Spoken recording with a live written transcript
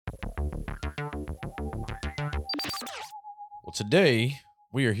Well, today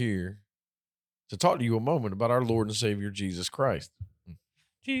we are here to talk to you a moment about our Lord and Savior Jesus Christ.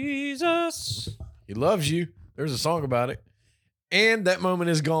 Jesus. He loves you. There's a song about it. And that moment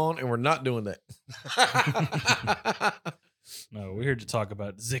is gone, and we're not doing that. No, we're here to talk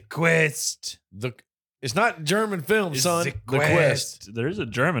about The Quest. It's not German film, It's son. The The Quest. There's a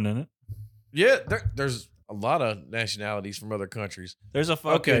German in it. Yeah, there's a lot of nationalities from other countries. There's a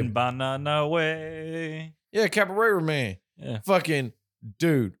fucking Okay. banana way. Yeah, Capoeira man. Yeah. Fucking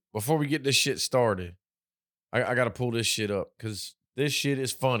dude, before we get this shit started, I got to pull this shit up because this shit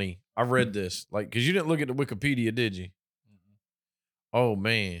is funny. I read this. Because you didn't look at the Wikipedia, did you? Oh,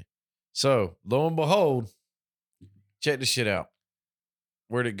 man. So, lo and behold, check this shit out.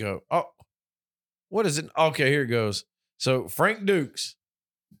 Where'd it go? Oh, what is it? Okay, here it goes. So, Frank Dukes.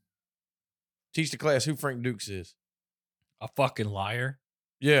 Teach the class who Frank Dukes is. A fucking liar.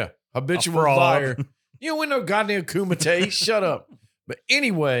 Yeah, habitual fraud. liar. You don't win no goddamn Kumite. Shut up. But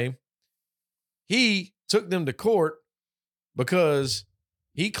anyway, he took them to court because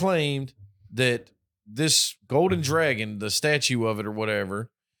he claimed that this golden dragon, the statue of it or whatever,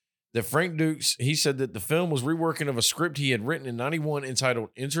 that Frank Dukes, he said that the film was reworking of a script he had written in 91 entitled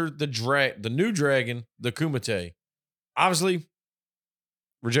Enter the New Dragon, the Kumite. Obviously,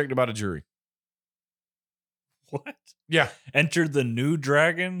 rejected by the jury. What? Yeah. Enter the new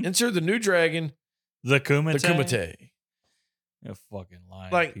dragon? Enter the New Dragon, The Kumite? the Kumite. You fucking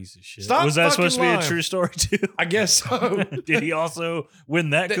lying Like, piece of shit. stop Was that fucking supposed to be lying. a true story too? I guess so. Did he also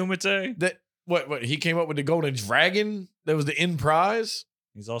win that That- Kumite? That what he came up with the golden dragon that was the end prize.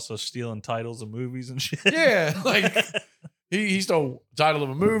 He's also stealing titles of movies and shit. Yeah, like he stole the title of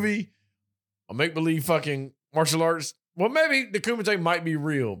a movie, a make believe fucking martial arts. Well, maybe the Kumite might be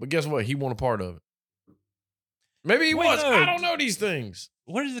real, but guess what? He won a part of it. Maybe he Wait, was. no. I don't know these things.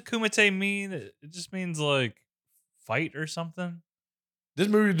 What does the Kumite mean? It just means like fight or something. This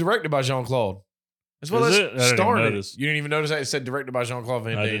movie was directed by Jean-Claude. As well Is as it? I didn't even starring. notice. You didn't even notice that it said directed by Jean-Claude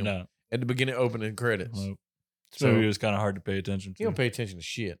Van I did Damme not. at the beginning opening credits. Nope. This So- movie was kind of hard to pay attention to. You don't pay attention to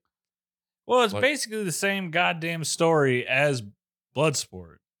shit. Well, it's Like- basically the same goddamn story as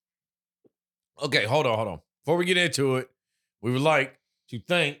Bloodsport. Okay, hold on. Before we get into it, we would like to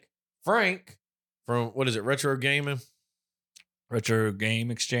thank Frank from, what is it, Retro Gaming? Retro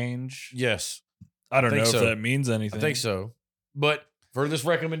Game Exchange. Yes, I don't think know so. if that means anything. I think so. But for this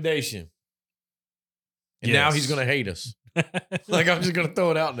recommendation, and now Yes. he's going to hate us. Like, I'm just going to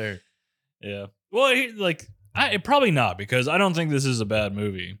throw it out there. Yeah. Well, probably not, because I don't think this is a bad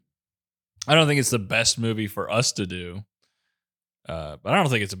movie. I don't think it's the best movie for us to do. But I don't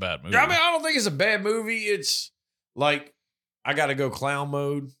think it's a bad movie. I mean, I don't think it's a bad movie. It's like, I got to go clown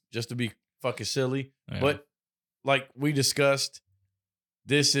mode just to be fucking silly. Yeah. But like we discussed,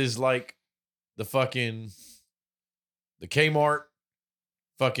 this is like the Kmart,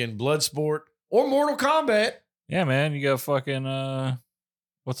 fucking Bloodsport, or Mortal Kombat. Yeah, man, you got fucking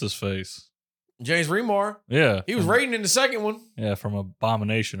what's his face? James Remar, Yeah. he was from, raiding in the second one, Yeah, from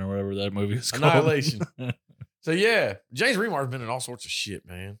Abomination or whatever that movie is called. Annihilation. So yeah, James Remar's been in all sorts of shit,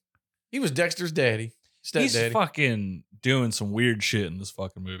 man. He was Dexter's daddy, He's stepdaddy. fucking doing some weird shit in this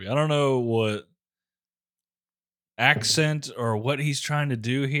fucking movie. I don't know what accent or what he's trying to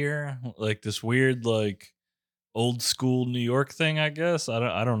do here. Like this weird, like old school New York thing, I guess.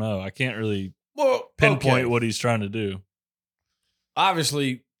 I don't know. I can't really Well, pinpoint okay. what he's trying to do.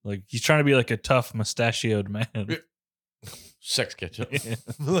 Obviously, Like he's trying to be like a tough mustachioed man. sex ketchup. Yeah.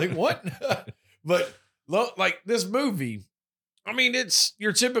 Like what? But like this movie, I mean, it's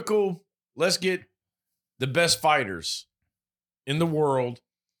your typical. Let's get the best fighters in the world,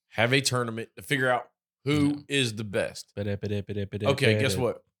 have a tournament to figure out who is the best. Okay, guess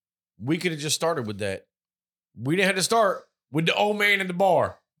what? We could have just started with that. We didn't have to start with the old man in the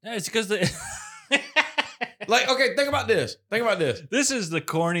bar. Yeah, it's because Like, okay, think about this. this is the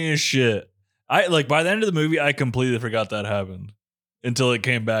corniest shit. I like by the end of the movie, I completely forgot that happened until it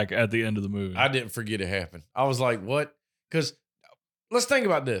came back at the end of the movie. I didn't forget it happened. I was like, what? Because let's think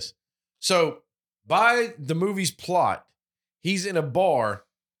about this. So, by the movie's plot, he's in a bar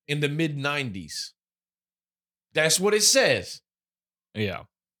in the mid 90s. That's what it says. Yeah.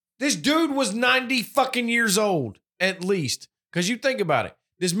 This dude was 90 fucking years old, at least. Because you think about it.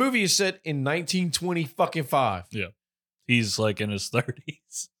 This movie is set in 1920 fucking 5. He's like in his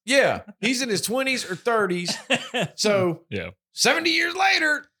 30s. Yeah, he's in his 20s or 30s. So, yeah. 70 years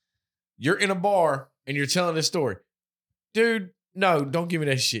later, you're in a bar and you're telling this story. Dude, no, don't give me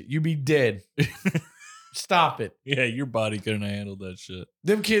that shit. You be dead. Stop it. Yeah, your body couldn't have handled that shit.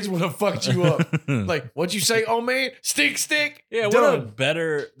 Them kids would have fucked you up. Like, what'd you say? Oh man, stick. Yeah, done.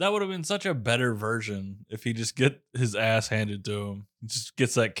 that would have been such a better version if he just get his ass handed to him. He just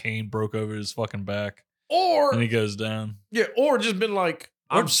gets that cane broke over his fucking back. Or and he goes down. Yeah, or just been like,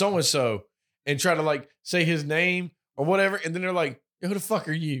 I'm so and so, and try to like say his name or whatever, and then they're like, who the fuck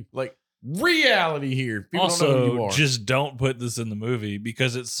are you? Like, reality here. People don't know who you are. Just don't put this in the movie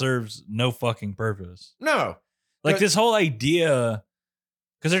because it serves no fucking purpose. No. Like this whole idea,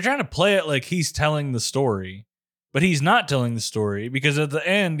 because they're trying to play it like he's telling the story, but he's not telling the story because at the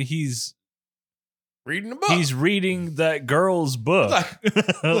end he's reading the book. He's reading that girl's book.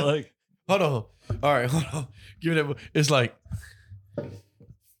 Like, hold on. All right, hold on. Give it. It's like,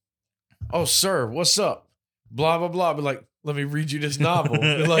 oh, sir, what's up? Blah blah blah. But like, let me read you this novel.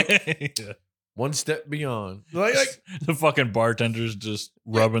 Like, yeah. One step beyond. Like the fucking bartender's just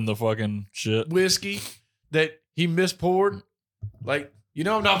rubbing the fucking shit. Whiskey that he mispoured. Like, you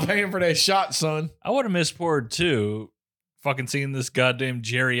know, I'm not paying for that shot, son. I would have mispoured too. Fucking seeing this goddamn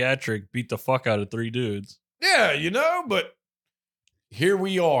geriatric beat the fuck out of 3 dudes. Yeah, you know, but here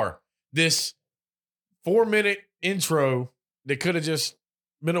we are. This 4-minute intro that could have just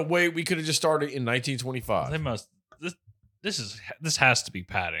been a way we could have just started in 1925. They must. This has to be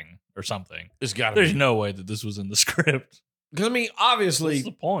padding or something. It's got to. There's no way that this was in the script. Because I mean, obviously, what's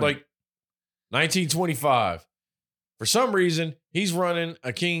the point? Like 1925. For some reason, he's running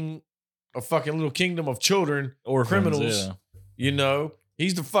a fucking little kingdom of children or criminals. Yeah. You know,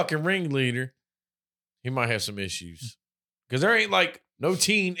 he's the fucking ringleader. He might have some issues because there ain't like no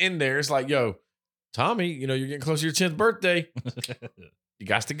teen in there. It's like, yo, Tommy, you know, you're getting close to your 10th birthday. You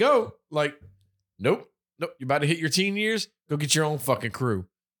got to go. Like, nope. You're about to hit your teen years. Go get your own fucking crew.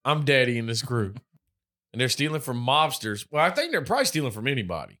 I'm daddy in this crew. And they're stealing from mobsters. Well, I think they're probably stealing from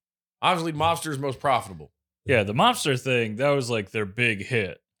anybody. Obviously, mobsters most profitable. Yeah, the mobster thing, that was like their big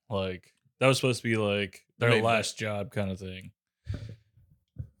hit. Like, that was supposed to be like their last job kind of thing.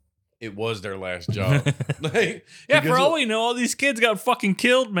 It was their last job. Yeah, for all we know, all these kids got fucking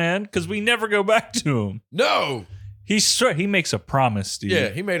killed, man, because we never go back to them. No. He makes a promise, Steve. Yeah,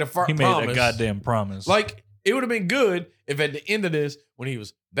 he made a promise. He made a goddamn promise. Like, it would have been good if at the end of this, when he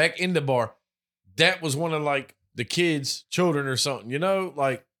was back in the bar, that was one of like the kids' children or something, you know?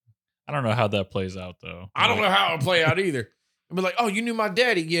 Like, I don't know how that plays out, though. I don't know how it'll play out either. And be like, oh, you knew my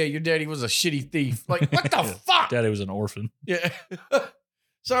daddy? Yeah, your daddy was a shitty thief. Like, what the fuck? Daddy was an orphan. Yeah.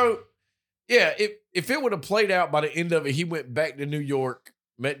 So, yeah, if it would have played out by the end of it, he went back to New York,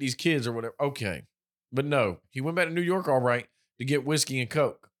 met these kids or whatever. Okay. But no, he went back to New York all right to get whiskey and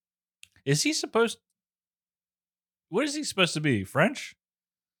Coke. Is he supposed... What is he supposed to be? French?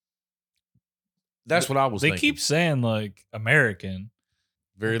 That's what I was thinking. They keep saying, like, American.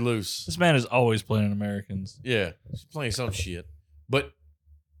 Very loose. This man is always playing Americans. Yeah, he's playing some shit. But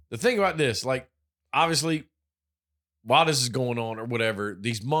the thing about this, like, obviously, while this is going on or whatever,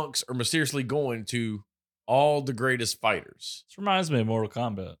 these monks are mysteriously going to all the greatest fighters. This reminds me of Mortal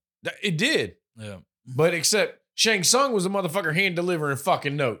Kombat. It did. Yeah. But except Shang Tsung was a motherfucker hand delivering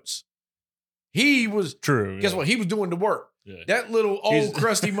fucking notes. He was true. Guess what? He was doing the work. Yeah. That little old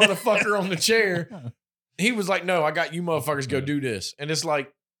crusty motherfucker on the chair. He was like, no, I got you motherfuckers go do this. And it's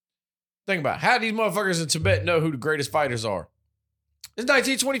like, think about it. How do these motherfuckers in Tibet know who the greatest fighters are? It's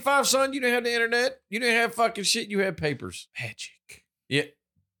 1925, son. You didn't have the internet. You didn't have fucking shit. You had papers. Magic. Yeah.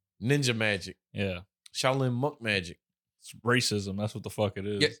 Ninja magic. Yeah. Shaolin monk magic. It's racism. That's what the fuck it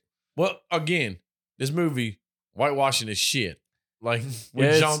is. Yeah. Well, again, this movie, whitewashing is shit. Like,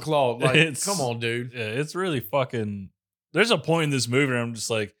 with Jean-Claude. Like, come on, dude. Yeah, it's really fucking... There's a point in this movie where I'm just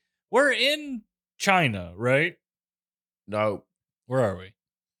like, we're in China, right? No. Where are we?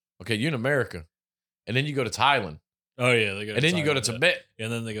 Okay, you're in America. And then you go to Thailand. Oh, yeah. They go to and then you go to Tibet.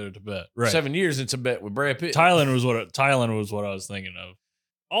 And then they go to Tibet. Right. 7 years in Tibet with Brad Pitt. Thailand was what I was thinking of.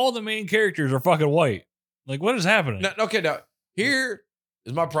 All the main characters are fucking white. Like, what is happening? Now, okay, now, here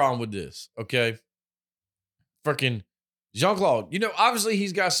is my problem with this, okay? Freaking Jean-Claude. You know, obviously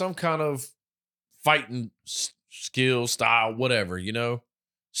he's got some kind of fighting skill, style, whatever, you know?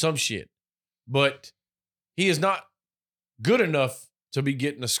 Some shit. But he is not good enough to be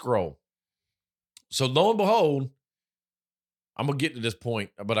getting a scroll. So lo and behold, I'm gonna get to this point,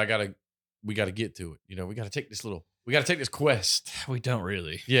 but we gotta get to it. You know, we gotta take this quest. We don't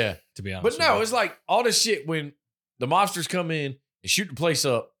really. Yeah. To be honest. But no, it's like all this shit when the mobsters come in and shoot the place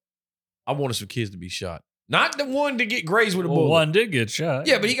up. I wanted some kids to be shot. Not the one to get grazed with a bullet. One did get shot.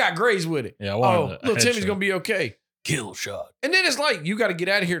 Yeah, but he got grazed with it. Yeah, little Timmy's gonna be okay. Kill shot. And then it's like, you got to get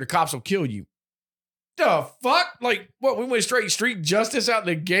out of here. The cops will kill you. The fuck? Like, what? We went straight street justice out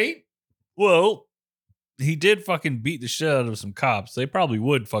the gate? Well, he did fucking beat the shit out of some cops, they probably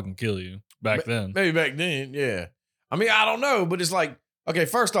would fucking kill you back then. Maybe back then, yeah. I mean, I don't know, but it's like, okay,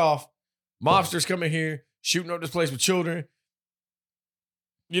 first off, mobsters coming here, shooting up this place with children.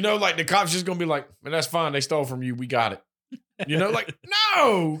 You know, like the cops just gonna be like, man, that's fine. They stole from you. We got it. You know, like,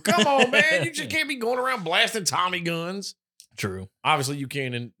 no, come on, man. You just can't be going around blasting Tommy guns. True. Obviously, you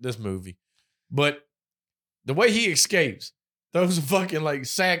can in this movie. But the way he escapes, throws a fucking like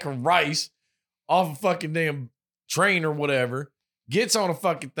sack of rice off a fucking damn train or whatever, gets on a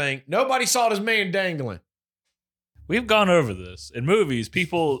fucking thing. Nobody saw this man dangling. We've gone over this. In movies,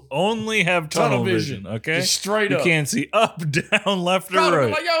 people only have tunnel vision, okay? Just straight you up. can't see up, down, left, or Probably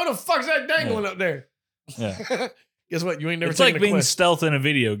right. like, yo, who the fuck's that dangling up there? Yeah. Guess what? You ain't never It's taken like a being quest. stealth in a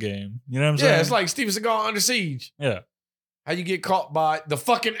video game. You know what I'm saying? Yeah, it's like Steven Seagal Under Siege. Yeah. How you get caught by the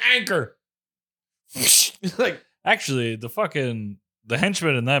fucking anchor. Like, Actually, the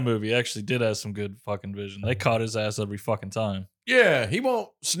henchman in that movie actually did have some good fucking vision. They caught his ass every fucking time. yeah, he won't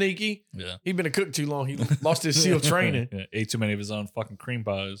sneaky. Yeah. He been a cook too long. He lost his SEAL training. Yeah, ate too many of his own fucking cream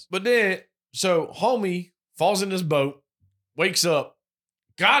pies. But then, so homie falls in this boat, wakes up.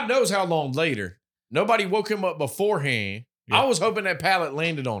 God knows how long later. Nobody woke him up beforehand. Yeah. I was hoping that pallet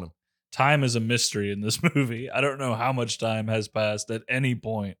landed on him. Time is a mystery in this movie. I don't know how much time has passed at any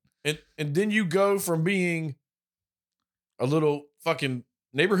point. And then you go from being a little fucking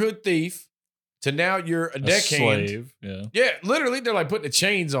neighborhood thief to now you're a deckhand. Slave. Yeah. Yeah, literally, they're like putting the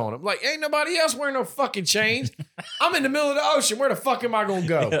chains on him. Like, ain't nobody else wearing no fucking chains. I'm in the middle of the ocean. Where the fuck am I gonna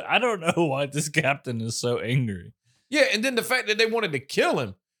go? Yeah, I don't know why this captain is so angry. Yeah, and then the fact that they wanted to kill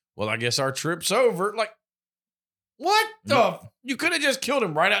him. Well, I guess our trip's over. Like, what the? No. You could have just killed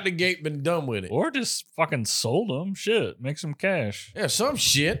him right out the gate and been done with it. Or just fucking sold him. Shit. Make some cash. Yeah, some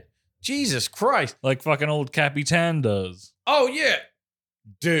shit. Jesus Christ. Like fucking old Capitan does. Oh, yeah.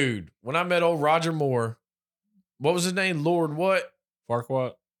 Dude, when I met old Roger Moore, what was his name? Lord what?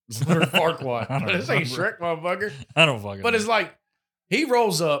 Farquaad? Lord Farquaad. I don't This ain't remember. Shrek, motherfucker. I don't fucking But know. it's like, he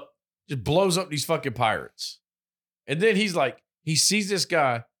rolls up, just blows up these fucking pirates. And then he's like, he sees this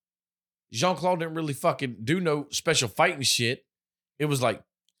guy. Jean-Claude didn't really fucking do no special fighting shit. It was like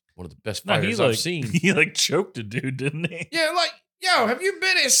one of the best No, fighters I've seen. He like choked a dude, didn't he? Yeah, like, yo, have you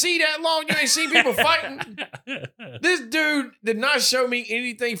been at sea that long? You ain't seen people fighting? This dude did not show me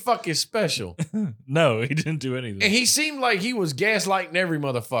anything fucking special. No, he didn't do anything. And he seemed like he was gaslighting every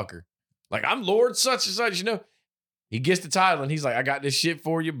motherfucker. Like, I'm Lord such and such, you know. He gets the title and he's like, I got this shit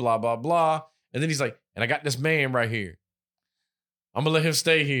for you, blah, blah, blah. And then he's like, and I got this man right here. I'm going to let him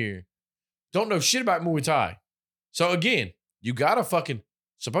stay here. Don't know shit about Muay Thai. So again, you got a fucking,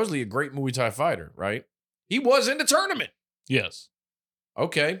 supposedly a great Muay Thai fighter, right? He was in the tournament. Yes.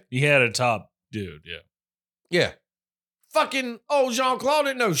 Okay. He had a top dude, yeah. Yeah. Fucking old Jean-Claude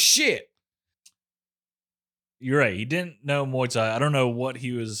didn't know shit. You're right. He didn't know Muay Thai. I don't know what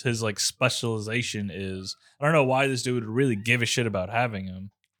his like specialization is. I don't know why this dude would really give a shit about having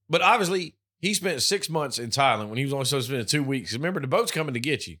him. But obviously, he spent 6 months in Thailand when he was only supposed to spend 2 weeks. Remember, the boat's coming to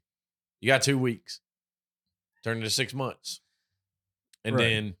get you. You got 2 weeks. Turned into 6 months. And Right.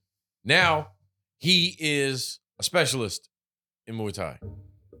 then now he is a specialist in Muay Thai.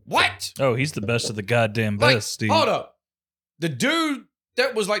 What? Oh, he's the best of the goddamn Like, best, Steve. hold up. The dude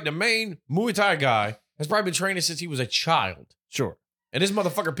that was like the main Muay Thai guy has probably been training since he was a child. Sure. And this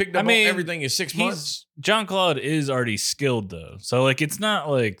motherfucker picked up I mean, on everything in 6 months. Jean-Claude is already skilled though. So like it's not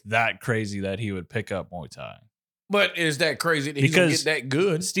like that crazy that he would pick up Muay Thai. But is that crazy that he's going to Because- get that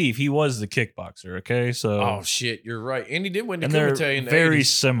good? Steve, he was the kickboxer, okay? So Oh, shit. You're right. And he did win the and they're Kumite in the very 80s.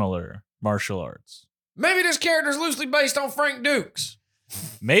 similar martial arts. Maybe this character's loosely based on Frank Dukes.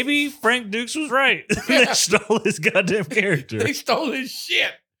 Maybe Frank Dukes was right. They stole his goddamn character. They stole his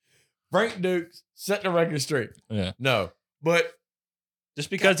shit. Frank Dukes set the record straight. Yeah. No. But Just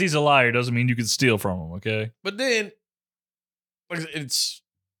because he's a liar doesn't mean you can steal from him, okay? then like, it's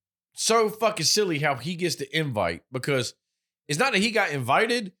so fucking silly how he gets the invite because it's not that he got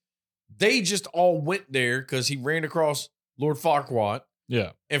invited. They just all went there because he ran across Lord Farquaad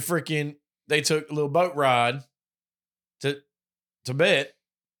Yeah. and freaking they took a little boat ride to Tibet.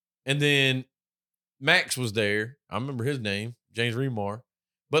 And then Max was there. I remember his name, James Remar.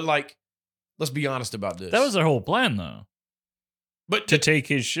 But like, let's be honest about this. That was their whole plan though. but To take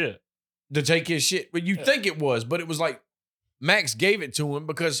his shit. to take his shit. But you Yeah. think it was, but it was like Max gave it to him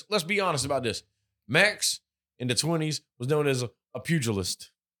because let's be honest about this. Max in the 20s was known as a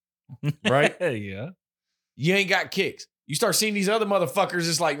pugilist. Right? Yeah. You ain't got kicks. You start seeing these other motherfuckers,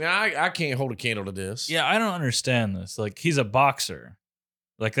 it's like, man, I can't hold a candle to this. Yeah, I don't understand this. Like, he's a boxer.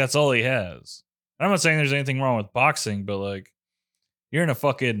 Like, that's all he has. I'm not saying there's anything wrong with boxing, but like, You're in a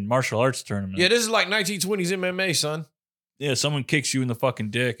fucking martial arts tournament. Yeah, this is like 1920s MMA, son. Yeah, someone kicks you in the fucking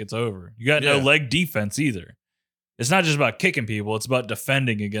dick, it's over. You got no Yeah. leg defense either. It's not just about kicking people, it's about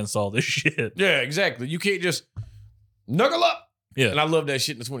defending against all this shit. Yeah, exactly. You can't just knuckle up. Yeah. And I love that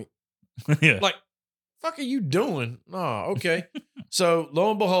shit in the 20. Yeah. Like, fuck are you doing? Oh, okay. So lo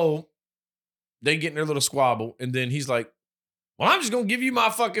and behold, they get in their little squabble. And then he's like, well, I'm just going to give you my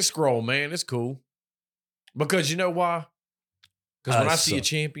fucking scroll, man. It's cool. Because you know why? Because when I see a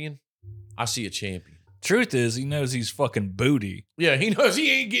champion, I see a champion. Truth is, he knows he's fucking booty. Yeah, he knows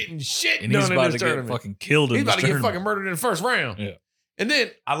he ain't getting shit And done he's in about this to tournament. get fucking killed in He's this about to get tournament. fucking murdered in the first round. Yeah. And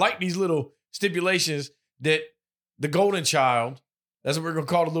then I like these little stipulations that the golden child, that's what we're going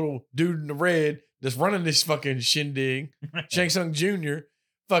to call the little dude in the red that's running this fucking shindig, Shang Tsung Jr.,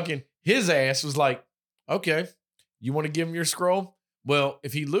 fucking his ass was like, okay, you want to give him your scroll? Well,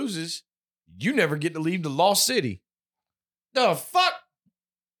 if he loses, you never get to leave the Lost City. The fuck?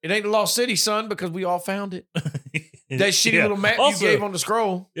 It ain't the Lost City, son, because we all found it. That shitty little map Also, you gave on the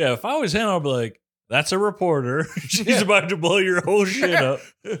scroll. Yeah, if I was him, I'd be like, that's a reporter. She's Yeah. about to blow your whole shit up.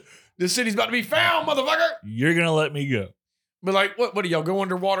 The city's about to be found, motherfucker. You're going to let me go. But like, what do y'all go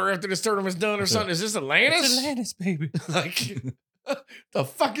underwater after this tournament's done or something? Is this Atlantis? It's Atlantis, baby. Like, the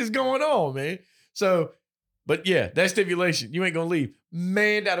fuck is going on, man? So, but yeah, that stipulation, you ain't gonna leave.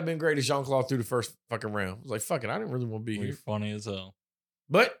 Man, that'd have been great if Jean-Claude threw the first fucking round. I was like, fuck it, I didn't really want to be You're here. funny as hell.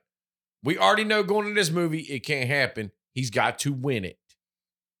 But we already know going into this movie, it can't happen. He's got to win it.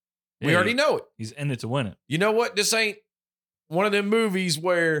 We Yeah, already know it. He's in it to win it. You know what? This ain't one of them movies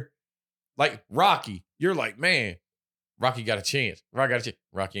where, like Rocky, you're like, man, Rocky got a chance.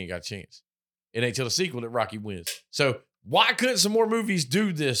 Rocky ain't got a chance. It ain't till the sequel that Rocky wins. So why couldn't some more movies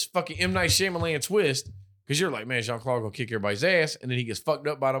do this fucking M. Night Shyamalan twist? Because you're like, man, Jean-Claude gonna kick everybody's ass, and then he gets fucked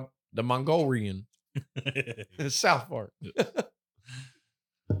up by the Mongolian. South Park.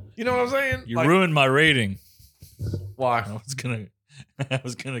 You know what I'm saying? You Like, ruined my rating. why? I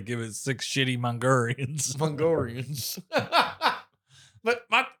was gonna give it 6 shitty Mongolians. Mongolians. But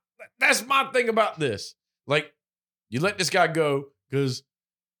that's my thing about this. Like, you let this guy go because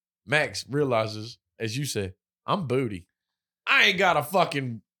Max realizes, as you said, I'm booty. I ain't got a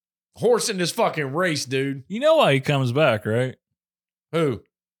fucking horse in this fucking race, dude. You know why he comes back, right? Who?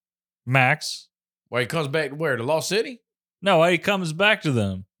 Max. Why he comes back to where? To Lost City? No, why he comes back to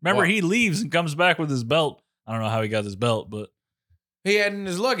them. Remember, Why? he leaves and comes back with his belt. I don't know how he got his belt, but He had it in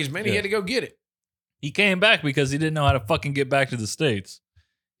his luggage, man. He Yeah. had to go get it. he came back because he didn't know how to fucking get back to the States.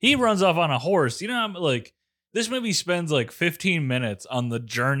 He runs off on a horse. You know, I'm like, this movie spends like 15 minutes on the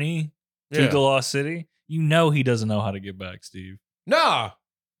journey to the Lost City. You know he doesn't know how to get back, Steve. Nah.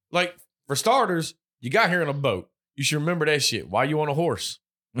 Like, for starters, you got here on a boat. You should remember that shit. Why you on a horse?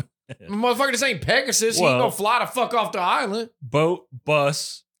 Motherfucker, this ain't Pegasus. He ain't Well- gonna fly the fuck off the island. Boat,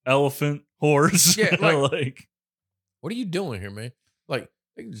 bus, elephant, horse. Yeah, like What are you doing here, man? Like,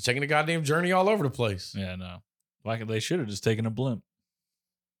 they're just taking a goddamn journey all over the place. yeah, no. Like they should have just taken a blimp.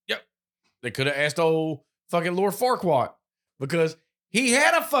 They could have asked old fucking Lord Farquaad because he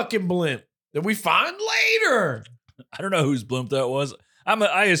had a fucking blimp that we find later. I don't know whose blimp that was.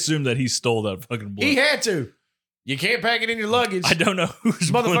 I assume that he stole that fucking blimp. He had to. You can't pack it in your luggage. I don't know whose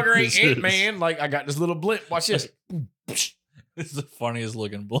This blimp motherfucker this ain't is. Ant-Man. Like, I got this little blimp. Watch this. It's the funniest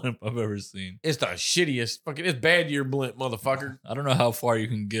looking blimp I've ever seen. It's the shittiest. Fucking, it's bad year blimp, motherfucker. I don't know how far you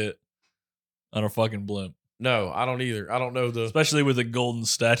can get on a fucking blimp, No, I don't either. I don't know the. especially with a golden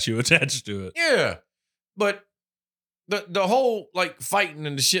statue attached to it. Yeah. But the whole like fighting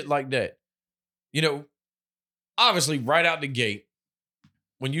and the shit like that, you know, obviously right out the gate,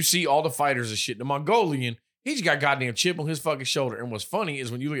 when you see all the fighters and shit, the Mongolian, he's got goddamn chip on his fucking shoulder. And what's funny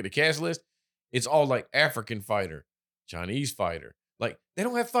is when you look at the cast list, it's all like African fighter, Chinese fighter. Like, they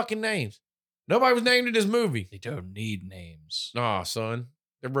don't have fucking names. Nobody was named in this movie. They don't need names. Nah, son.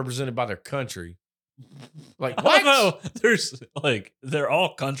 They're represented by their country. Like, I what? don't know. There's like they're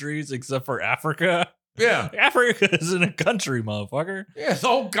all countries except for Africa. Yeah. Africa isn't a country, motherfucker. Yeah, it's the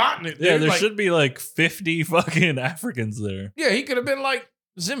whole continent. Yeah, dude. there Like, should be like 50 fucking Africans there. yeah, he could have been like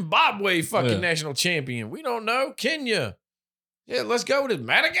Zimbabwe fucking Yeah. national champion. We don't know. Kenya. Yeah, let's go with it.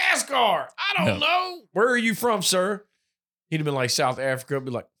 Madagascar. I don't know. Where are you from, sir? He'd have been like South Africa.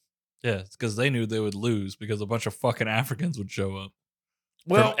 Be like, Yeah, it's because they knew they would lose because a bunch of fucking Africans would show up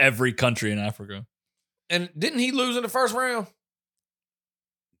well, from every country in Africa. and didn't he lose in the first round?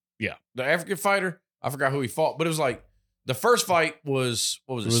 Yeah. The African fighter. I forgot who he fought, but it was like the first fight was,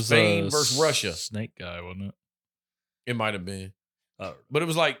 what was it? It was Spain versus Russia. Snake guy, wasn't it? It might have been. But it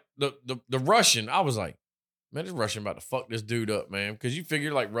was like the Russian. I was like, man, this Russian about to fuck this dude up, man. Because you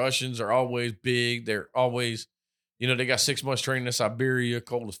figure like Russians are always big. They're always, You know, they got 6 months training in Siberia,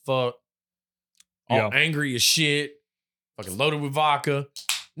 cold as fuck. All angry as shit. Fucking loaded with vodka.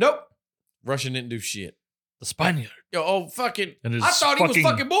 Nope. Russian didn't do shit. The Spaniard. Yo, fucking. I thought he was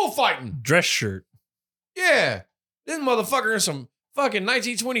fucking bullfighting. Dress shirt. Yeah. This motherfucker in some fucking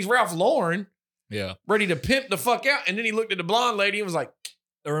 1920s Ralph Lauren. Yeah. Ready to pimp the fuck out. And then he looked at the blonde lady and was like,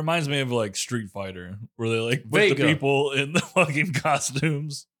 it reminds me of like Street Fighter, where they like put the people in the fucking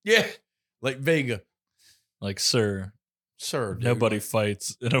costumes. Yeah. Like Vega. Like, sir, dude. Nobody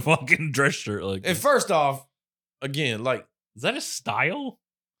fights in a fucking dress shirt like And this. first off, again, like, is that a style?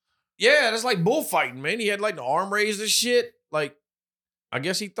 Yeah, that's like bullfighting, man. He had like the arm raised and shit. Like, I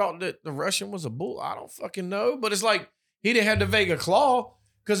guess he thought that the Russian was a bull. I don't fucking know. But it's like, he didn't have the Vega claw.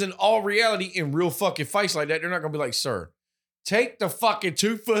 Because in all reality, in real fucking fights like that, they're not going to be like, sir, take the fucking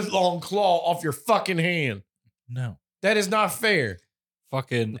 2-foot long claw off your fucking hand. No. That is not fair.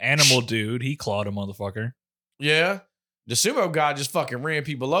 Fucking animal dude. He clawed a motherfucker. Yeah. The sumo guy just fucking ran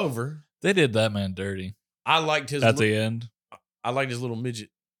people over. They did that man dirty. I liked his... At the end. I liked his little midget.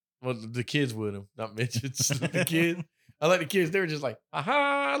 Well, the kids with him. Not midgets. The kids. I like the kids. They were just like,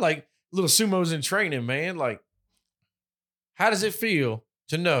 aha. Like little sumos in training, man. Like, how does it feel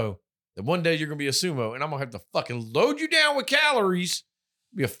to know that one day you're going to be a sumo and I'm going to have to fucking load you down with calories,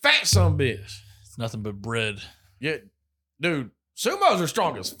 be a fat sumbitch. It's nothing but bread. Yeah. Dude, sumos are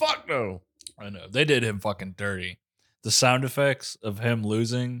strong as fuck, though. I know. They did him fucking dirty. The sound effects of him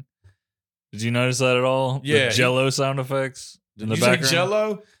losing. Did you notice that at all? Yeah. The Jello sound effects in the you background. say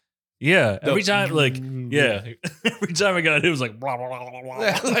Jello? Yeah. Every time, like, yeah. Every time I got it, it was like, blah, blah, blah, blah.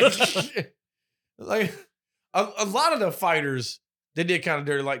 Yeah, like a lot of the fighters, they did kind of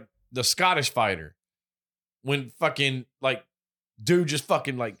dirty. Like the Scottish fighter, when fucking like dude just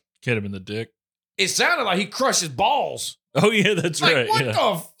fucking like hit him in the dick. It sounded like he crushed his balls. Oh yeah, that's like, right. What yeah.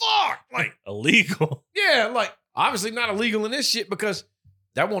 the fuck? Like illegal. Yeah, like obviously not illegal in this shit because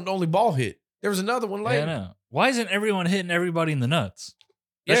that wasn't the only ball hit. There was another one later. Yeah, I know. Why isn't everyone hitting everybody in the nuts?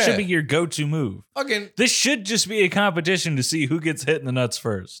 That should be your go-to move. Again, this should just be a competition to see who gets hit in the nuts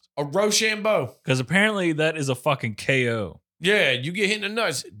first. A Rochambeau. Because apparently that is a fucking KO. Yeah, you get hit in the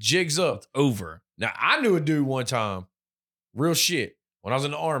nuts, jigs up. It's over. Now, I knew a dude one time, real shit, when I was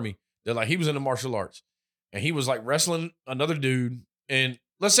in the Army, that like he was in the martial arts. And he was like wrestling another dude. And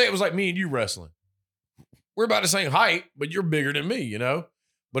let's say it was like me and you wrestling. We're about the same height, but you're bigger than me, you know?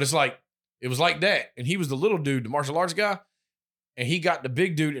 But it's like, it was like that. And he was the little dude, the martial arts guy. And he got the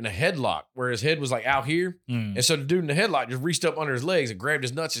big dude in a headlock where his head was like out here. And so the dude in the headlock just reached up under his legs and grabbed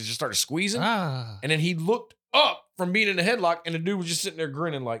his nuts and just started squeezing. And then he looked up from being in the headlock and the dude was just sitting there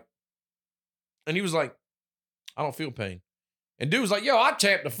grinning like, and he was like, I don't feel pain. And dude was like, yo, I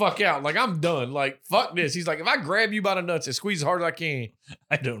tapped the fuck out. Like, I'm done. Like, fuck this. He's like, if I grab you by the nuts and squeeze as hard as I can.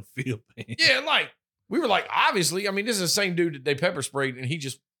 I don't feel pain. Yeah, like, we were like, obviously, I mean, this is the same dude that they pepper sprayed and he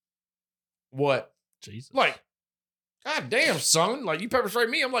just, what? Jesus. Like, God damn, son. Like, you pepper sprayed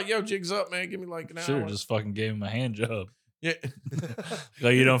me. I'm like, yo, jigs up, man. Give me like an hour. Should have just fucking gave him a hand job. Yeah.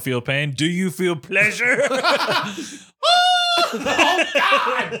 Like, you don't feel pain? Do you feel pleasure? Oh,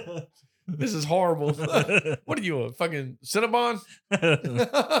 God. This is horrible. What are you, a fucking Cinnabon?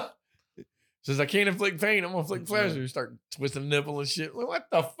 Says, I can't inflict pain. I'm going to inflict pleasure. Start twisting the nipple and shit. Like, what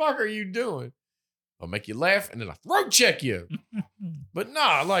the fuck are you doing? I'll make you laugh and then I throat check you. But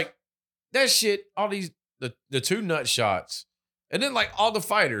nah, like, that shit, all these, the two nut shots. And then, like, all the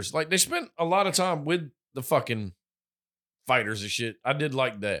fighters. Like, they spent a lot of time with the fucking fighters and shit. I did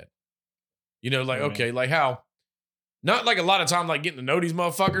like that. You know, like, okay, like how, not like a lot of time, like, getting to know these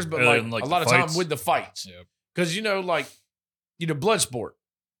motherfuckers, but like a lot of time with the fights. Because, you know, like, you know, Bloodsport.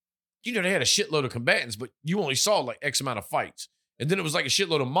 You know, they had a shitload of combatants, but you only saw, like, X amount of fights. And then it was like a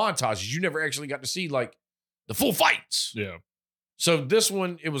shitload of montages. You never actually got to see, like, the full fights. Yeah. So this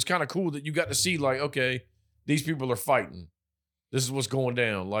one, it was kind of cool that you got to see, like, okay, these people are fighting. This is what's going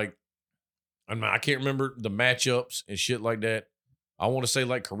down. Like, I mean, I can't remember the matchups and shit like that. I want to say,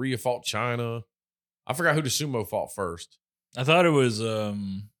 like, Korea fought China. I forgot who the sumo fought first. I thought it was a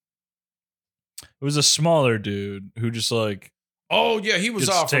smaller dude who just like, oh yeah, he was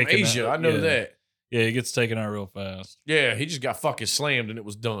from Asia. I know that. Yeah, he gets taken out real fast. Yeah, he just got fucking slammed and it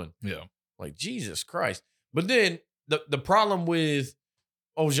was done. Yeah. Like, Jesus Christ. But then the problem with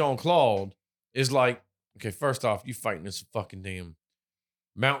Jean-Claude is like, okay, first off, you fighting in some fucking damn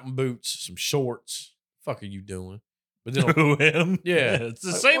mountain boots, some shorts. Fuck are you doing? But then him? Yeah. It's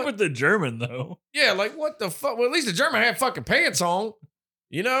the same with the German though. Yeah, like what the fuck? Well, at least the German had fucking pants on,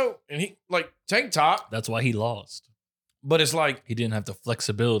 you know? And he like tank top. That's why he lost. But it's like he didn't have the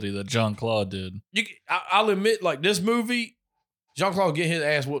flexibility that Jean-Claude did. I'll admit, like this movie, Jean-Claude get his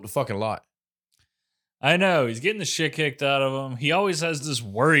ass whooped a fucking lot. I know. He's getting the shit kicked out of him. He always has this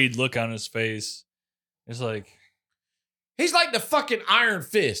worried look on his face. It's like... He's like the fucking Iron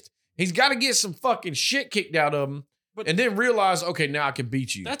Fist. He's got to get some fucking shit kicked out of him and then realize, okay, now I can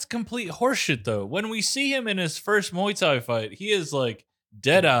beat you. That's complete horseshit, though. When we see him in his first Muay Thai fight, he is like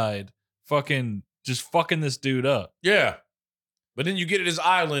dead-eyed, fucking this dude up. Yeah. But then you get at his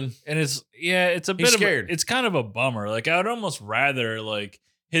island. And it's a bit scared. It's kind of a bummer. Like, I would almost rather, like,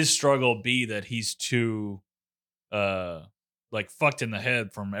 his struggle be that he's too, like, fucked in the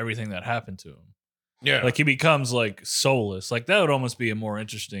head from everything that happened to him. Yeah. Like, he becomes, like, soulless. Like, that would almost be a more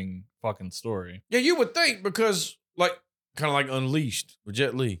interesting fucking story. Yeah, you would think because, like, kind of like Unleashed with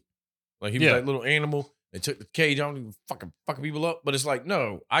Jet Li. Like, he was like a little animal. They took the cage on him, fucking people up. But it's like,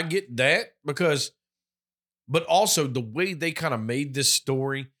 no, I get that because, but also the way they kind of made this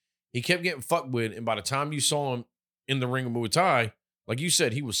story, he kept getting fucked with. And by the time you saw him in the ring of Muay Thai, like you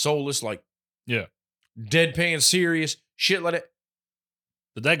said, he was soulless, like, deadpan serious, shit like that.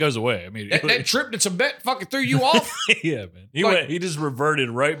 But that goes away. I mean, that trip to Tibet fucking threw you off. Yeah, man. He just reverted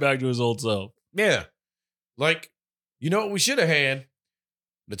right back to his old self. Yeah. Like, you know what we should have had?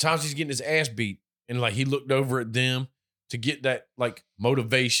 The times he's getting his ass beat and like he looked over at them to get that like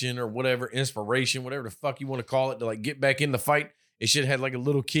motivation or whatever, inspiration, whatever the fuck you want to call it, to like get back in the fight. It should have had like a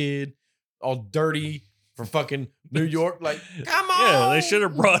little kid all dirty from fucking New York. Like, come on. Yeah, they should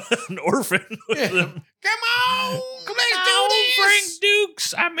have brought an orphan with them. Come on. Let's do this. Frank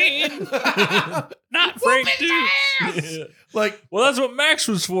Dukes. I mean, not Frank Dukes. Yeah. Like, well, that's what Max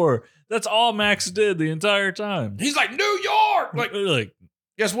was for. That's all Max did the entire time. He's like, New York. Like,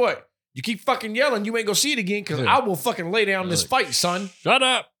 guess what? You keep fucking yelling, you ain't gonna see it again because I will fucking lay down this fight, son. Shut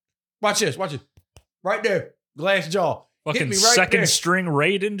up. Watch this. Right there. Glass jaw. Fucking right second there. string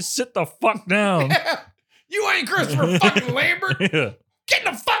Raiden. Sit the fuck down. Yeah. You ain't Christopher fucking Lambert. Yeah. Get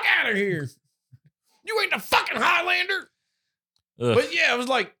the fuck out of here. You ain't the fucking Highlander. Ugh. But yeah, it was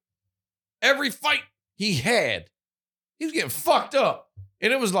like every fight he had, he was getting fucked up.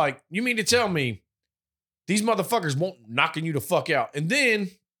 And it was like, you mean to tell me these motherfuckers won't knocking you the fuck out? And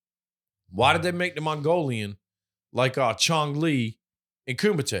then why did they make the Mongolian like Chong Li and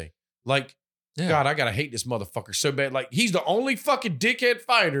Kumite? Like, God, I gotta hate this motherfucker so bad. Like, he's the only fucking dickhead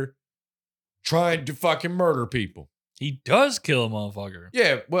fighter trying to fucking murder people. He does kill a motherfucker.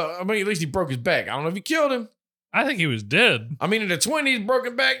 Yeah, well, I mean, at least he broke his back. I don't know if he killed him. I think he was dead. I mean, in the 20s,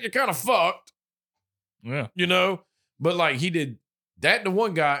 broken back, you're kind of fucked. Yeah. You know? But like, he did that to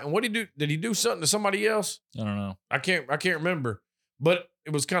one guy. And what did he do? Did he do something to somebody else? I don't know. I can't remember. But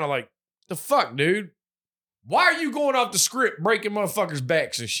it was kind of like, the fuck, dude? Why are you going off the script breaking motherfuckers'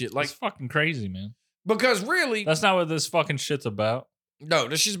 backs and shit? Like, it's fucking crazy, man. Because really, that's not what this fucking shit's about. No,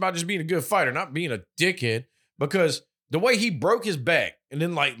 this shit's about just being a good fighter, not being a dickhead. Because the way he broke his back and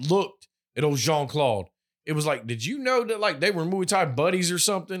then like looked at old Jean-Claude, it was like, did you know that like they were Muay Thai buddies or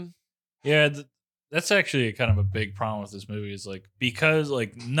something? Yeah, that's actually kind of a big problem with this movie. Is like, because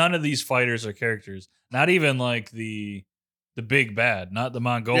like none of these fighters are characters. Not even like the big bad, not the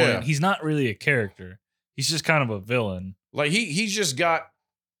Mongolian. Yeah. He's not really a character. He's just kind of a villain. Like he's just got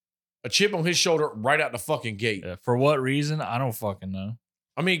a chip on his shoulder right out the fucking gate. Yeah, for what reason? I don't fucking know.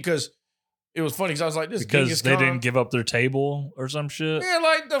 I mean, because it was funny because I was like, this because Genghis they Khan. didn't give up their table or some shit. Yeah,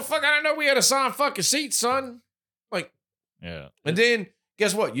 like the fuck, I didn't know we had assigned fucking seats, son. Like, yeah. And then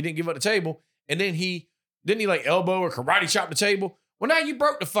guess what? You didn't give up the table, and then he like elbow or karate chop the table. Well, now you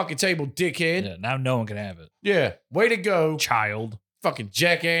broke the fucking table, dickhead. Yeah, now no one can have it. Yeah, way to go, child. Fucking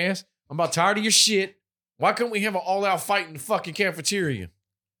jackass. I'm about tired of your shit. Why couldn't we have an all-out fight in the fucking cafeteria?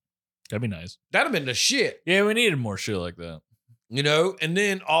 That'd be nice. That'd have been the shit. Yeah, we needed more shit like that. You know? And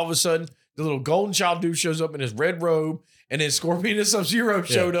then all of a sudden, the little golden child dude shows up in his red robe, and then Scorpion and Sub-Zero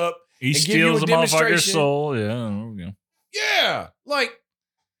showed up. He steals the motherfucker's soul. Yeah, there we go. Yeah. Like,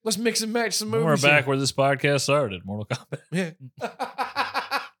 let's mix and match some movies. We're back where this podcast started, Mortal Kombat. Yeah.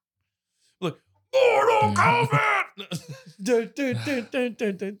 Look, Mortal Kombat! Dun, dun, dun, dun,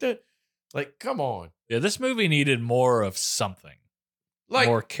 dun, dun, dun. Like, come on. Yeah, this movie needed more of something. Like,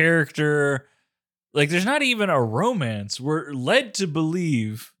 more character. Like, there's not even a romance. We're led to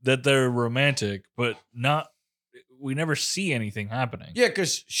believe that they're romantic, but we never see anything happening. Yeah,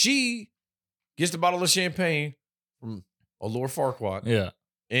 because she gets the bottle of champagne from Lord Farquaad. Yeah.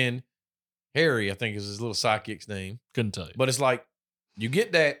 And Harry, I think is his little sidekick's name. Couldn't tell you. But it's like, you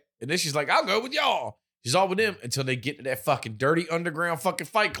get that, and then she's like, I'll go with y'all. She's all with them until they get to that fucking dirty underground fucking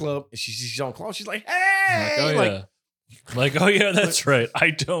fight club. And she sees Jean-Claude. She's like, hey! Oh yeah, that's right.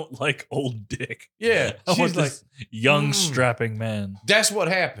 I don't like old dick. Yeah. I want She's like, this young strapping man. That's what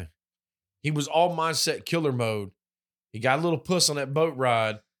happened. He was all mindset killer mode. He got a little puss on that boat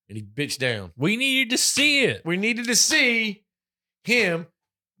ride, and he bitched down. We needed to see it. We needed to see him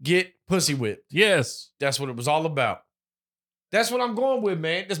get pussy whipped. Yes. That's what it was all about. That's what I'm going with,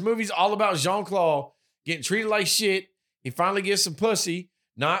 man. This movie's all about Jean-Claude getting treated like shit. He finally gets some pussy,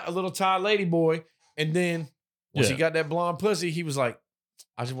 not a little Thai lady boy. And then once he got that blonde pussy, he was like,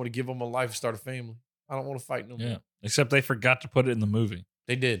 I just want to give him a life and start a family. I don't want to fight no more. Except they forgot to put it in the movie.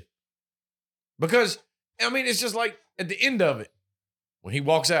 They did. Because, I mean, it's just like at the end of it, when he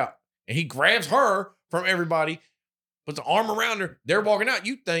walks out and he grabs her from everybody, puts the arm around her, they're walking out.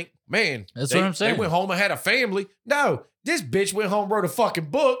 You think, man, that's what I'm saying. They went home and had a family. No, this bitch went home, wrote a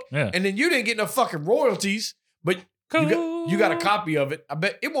fucking book, and then you didn't get no fucking royalties, but you got a copy of it. I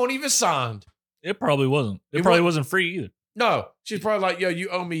bet it won't even signed. It probably wasn't. It probably wasn't free either. No, she's probably like, yo, you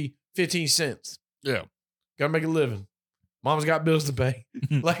owe me 15 cents. Yeah. Gotta make a living. Mom's got bills to pay.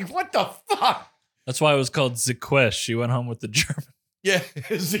 Like, what the fuck? That's why it was called Zequest. She went home with the German. Yeah,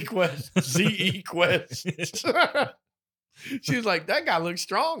 Zequest. Z-E Quest. She was like, that guy looks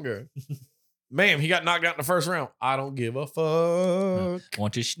stronger. Ma'am, he got knocked out in the first round. I don't give a fuck.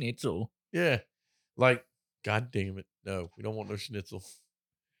 Want your schnitzel. Yeah. Like, God damn it. No, we don't want no schnitzel.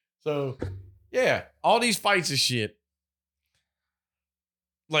 So, yeah, all these fights and shit.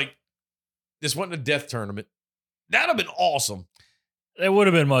 Like, this wasn't a death tournament. That'd have been awesome. It would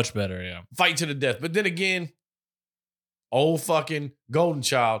have been much better, yeah. Fight to the death. But then again, old fucking Golden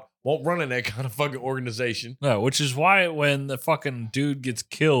Child won't run in that kind of fucking organization. No, which is why when the fucking dude gets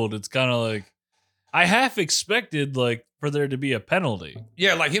killed, it's kind of like, I half expected like for there to be a penalty.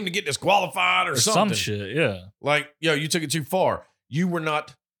 Yeah, like him to get disqualified or something. Some shit, yeah. Like, yo, you took it too far. You were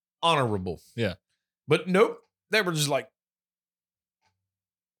not honorable. Yeah. But nope. They were just like,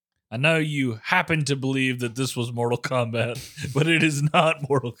 I know you happen to believe that this was Mortal Kombat, but it is not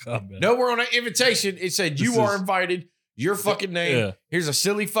Mortal Kombat. No, we're on an invitation. It said you are invited. Your fucking name. Yeah. Here's a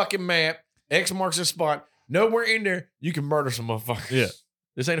silly fucking map. X marks the spot. Nowhere in there, you can murder some motherfuckers. Yeah.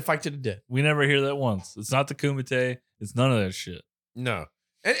 This ain't a fight to the death. We never hear that once. It's not the Kumite. It's none of that shit. No.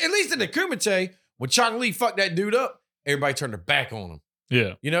 And at least in the Kumite, when Chong Li fucked that dude up, everybody turned their back on him.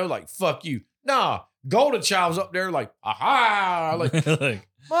 Yeah. You know, like, fuck you. Nah, Golden Child was up there like, aha. Like, like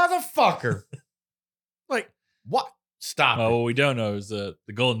motherfucker. Like, what? Stop it. What we don't know is that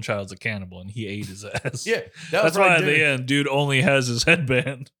the Golden Child's a cannibal and he ate his ass. Yeah. That's why at the end, dude only has his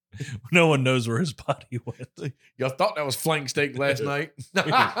headband. No one knows where his body went. Y'all thought that was flank steak last night.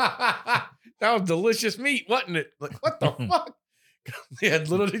 That was delicious meat, wasn't it? Like, what the fuck? Yeah,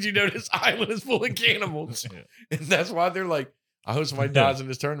 little did you know this island is full of cannibals. Yeah. And that's why they're like, I hope somebody dies in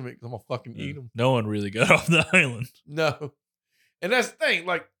this tournament because I'm going to fucking eat them. No one really got off the island. No. And that's the thing.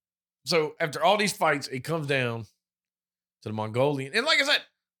 Like, so after all these fights, it comes down to the Mongolian. And like I said,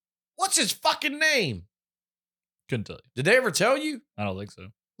 what's his fucking name? Couldn't tell you. Did they ever tell you? I don't think so.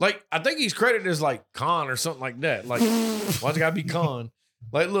 Like, I think he's credited as like Khan or something like that. Like, why's it gotta be Khan?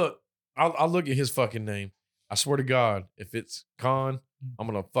 Like, look, I'll look at his fucking name. I swear to God, if it's Khan, I'm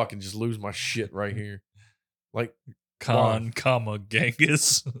gonna fucking just lose my shit right here. Like, Khan, comma,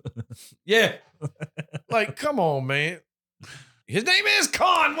 Genghis. yeah. Like, come on, man. His name is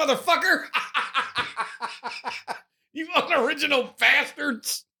Khan, motherfucker. You unoriginal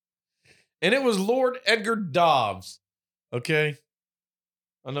bastards. And it was Lord Edgar Dobbs. Okay.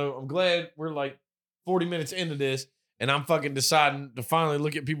 I know. I'm glad we're like 40 minutes into this and I'm fucking deciding to finally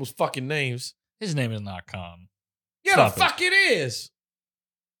look at people's fucking names. His name is not Khan. Yeah, Stop the fuck it is.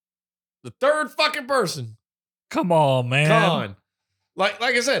 The third fucking person. Come on, man. Khan. Like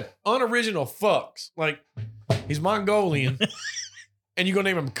I said, unoriginal fucks. Like, he's Mongolian and you're gonna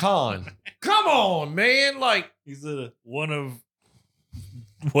name him Khan. Come on, man. Like, he's one of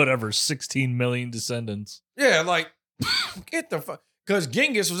whatever 16 million descendants. Yeah, like, get the fuck. Because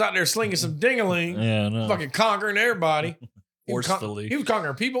Genghis was out there slinging some ding-a-ling, Yeah, no. fucking conquering everybody. Forcefully. He was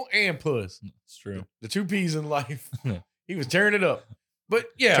conquering people and puss. It's true. The two P's in life. He was tearing it up. But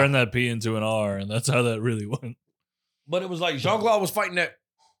yeah. Turn that P into an R, and that's how that really went. But it was like Jean-Claude was fighting that.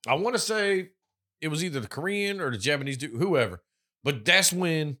 I want to say it was either the Korean or the Japanese dude, whoever. But that's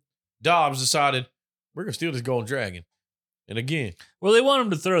when Dobbs decided, we're going to steal this golden dragon. And again. Well, they want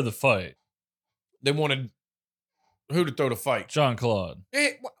him to throw the fight. They wanted who to throw the fight? Jean-Claude.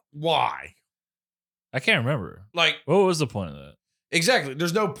 Why? I can't remember. Like, what was the point of that? Exactly.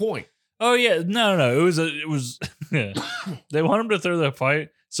 There's no point. Oh yeah, no. It was. Yeah. They want him to throw that fight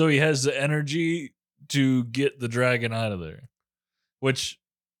so he has the energy to get the dragon out of there. Which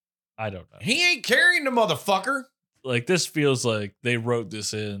I don't know. He ain't carrying the motherfucker. Like, this feels like they wrote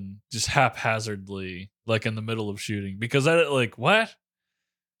this in just haphazardly, like in the middle of shooting. Because what?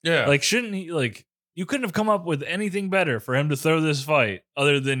 Yeah. Like, shouldn't he, like, You couldn't have come up with anything better for him to throw this fight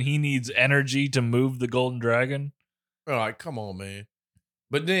other than he needs energy to move the golden dragon. All right, come on, man.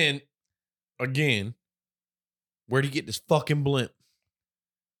 But then, again, where'd he get this fucking blimp?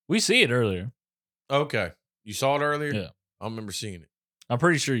 We see it earlier. Okay. You saw it earlier? Yeah. I remember seeing it. I'm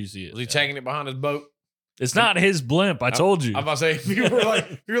pretty sure you see it. Was he tagging it behind his boat? It's not his blimp. I told you. I'm about to say, you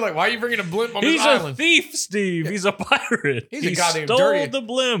were like, why are you bringing a blimp on He's this a island? thief, Steve. He's a pirate. He's he a goddamn stole dirty. the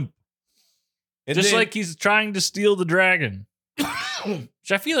blimp. And Just then- like he's trying to steal the dragon.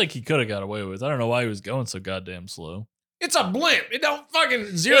 Which I feel like he could have got away with. I don't know why he was going so goddamn slow. It's a blimp. It don't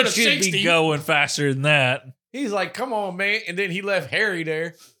fucking 0 It to should 60. be going faster than that. He's like, come on, man. And then he left Harry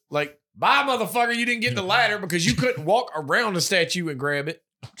there. Like, bye, motherfucker. You didn't get the ladder because you couldn't walk around the statue and grab it.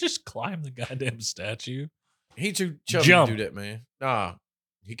 Just climb the goddamn statue. He too chubby Jump. to do that, man. Nah,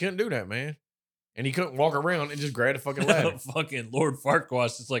 he couldn't do that, man. And he couldn't walk around and just grab the fucking ladder. Fucking Lord Farquaad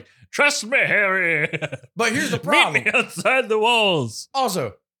is like, trust me, Harry. But here's the Meet problem. me outside the walls.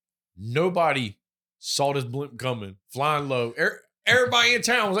 Also, nobody saw this blimp coming, flying low. Everybody in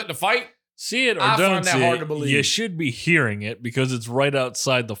town was at the fight. See it or I don't find that see hard it, to believe. you should be hearing it because it's right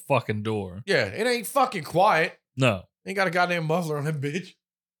outside the fucking door. Yeah, it ain't fucking quiet. No. Ain't got a goddamn muffler on that bitch.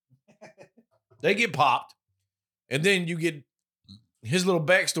 They get popped. And then you get his little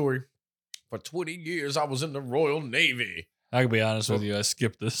backstory. For 20 years, I was in the Royal Navy. I can be honest with you, I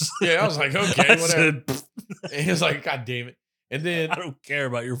skipped this. Yeah, I was like, okay, I whatever. said, And he was like, God damn it. And then I don't care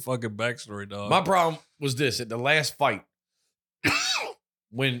about your fucking backstory, dog. my problem was this at the last fight.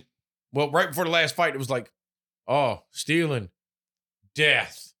 Right before the last fight, it was like, oh, stealing,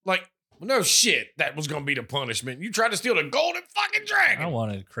 death. Like, no shit, that was going to be the punishment. You tried to steal the golden fucking dragon. I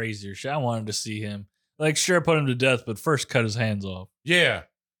wanted crazier shit. I wanted to see him. Like, sure, put him to death, but first cut his hands off. Yeah.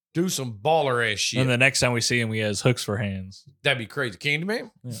 Do some baller ass shit. And the next time we see him, he has hooks for hands. That'd be crazy. Candyman?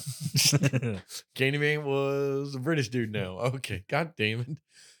 Yeah. Candyman was a British dude now. Okay. God damn it.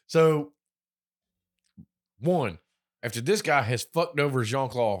 So, one, after this guy has fucked over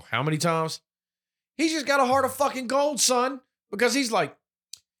Jean-Claude how many times? He's just got a heart of fucking gold, son. Because he's like,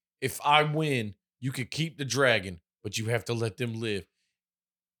 if I win, you could keep the dragon, but you have to let them live.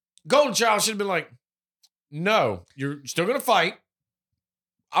 Golden Child should have been like, no, you're still going to fight.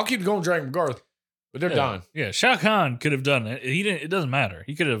 I'll keep the golden dragon regardless, but they're dying. Yeah, Shao Kahn could have done it. He didn't. It doesn't matter.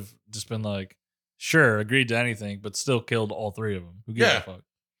 He could have just been like, sure, agreed to anything, but still killed all three of them. Who gives a fuck?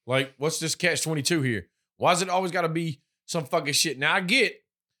 Like, what's this catch-22 here? Why is it always got to be some fucking shit? Now, I get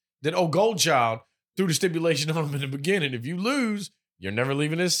that old Gold Child threw the stipulation on him in the beginning. If you lose, you're never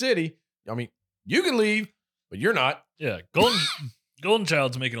leaving this city. I mean, you can leave, but you're not. Yeah, Golden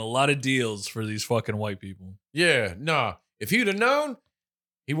Child's making a lot of deals for these fucking white people. Yeah, nah. If he'd have known,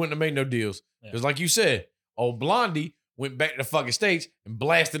 he wouldn't have made no deals. Because like you said, old Blondie went back to the fucking States and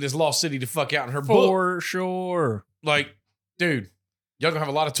blasted this lost city the fuck out in her book. For sure. Like, dude, y'all gonna have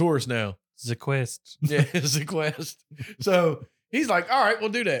a lot of tourists now. The quest. Yeah, it's a quest. So he's like, all right, we'll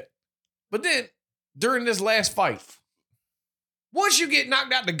do that. But then during this last fight, once you get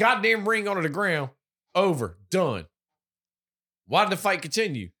knocked out the goddamn ring onto the ground, over, done. Why did the fight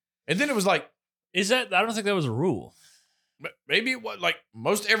continue? And then it was like, Is that? I don't think that was a rule. maybe it was like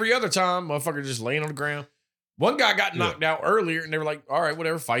most every other time, motherfucker just laying on the ground. One guy got knocked out earlier and they were like, all right,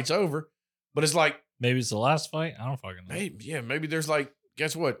 whatever, fight's over. But it's like, Maybe it's the last fight. I don't fucking know. maybe there's like,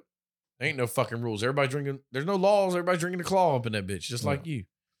 guess what? There ain't no fucking rules. Everybody's drinking, there's no laws. Everybody's drinking the claw up in that bitch, just like you.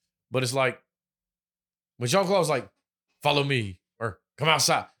 But it's like, when Jean-Claude's like, follow me or come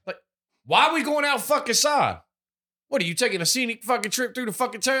outside. Like, why are we going out fucking side? What are you taking a scenic fucking trip through the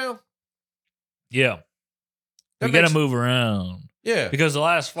fucking town? Yeah. That We got makes- to move around. Yeah. Because the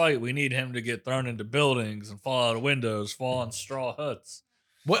last fight, we need him to get thrown into buildings and fall out of windows, fall on straw huts.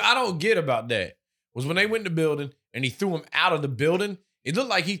 What I don't get about that was when they went in the building and he threw him out of the building, it looked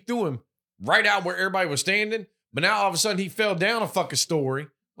like he threw him right out where everybody was standing. But now all of a sudden he fell down a fucking story.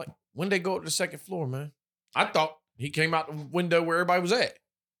 Like, when they go up to the second floor, man? I thought he came out the window where everybody was at.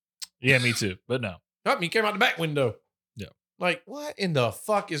 Yeah, me too. But no. Nope, he came out the back window. Yeah. Like, what in the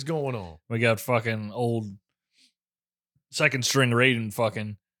fuck is going on? We got fucking old second string Raiden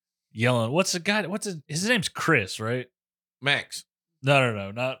fucking yelling. What's the guy? His name's Chris, right? Max.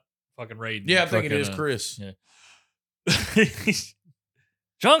 No. Not fucking Raiden. Yeah, I think it Fucking, is Chris. Yeah.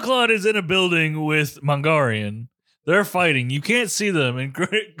 Jean-Claude is in a building with Mongolian. They're fighting. You can't see them. And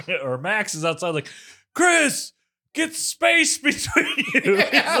or Max is outside like, Chris, get space between you.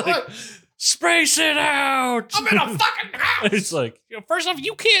 Yeah, He's like, space it out. I'm in a fucking house. It's like, first off,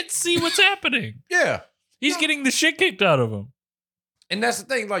 you can't see what's happening. Yeah. He's getting the shit kicked out of him. And that's the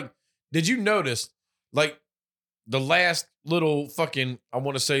thing. Like, did you notice, like, the last little fucking, I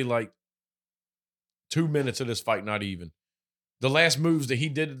want to say, like, 2 minutes of this fight, not even. The last moves that he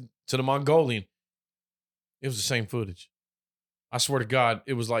did to the Mongolian, it was the same footage. I swear to God,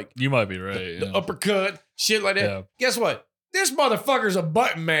 it was like You might be right. the uppercut, shit like that. Yeah. Guess what? This motherfucker's a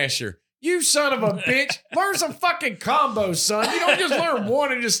button masher. You son of a bitch. Learn some fucking combos, son. You don't just learn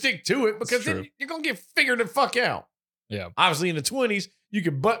one and just stick to it because then you're going to get figured the fuck out. Yeah. Obviously, in the 20s, you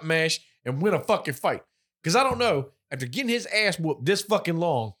could butt mash and win a fucking fight. Because I don't know, after getting his ass whooped this fucking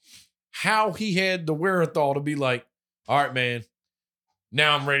long, how he had the wherewithal to be like, all right, man,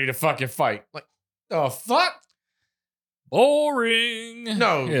 now I'm ready to fucking fight. Like, the fuck? Boring.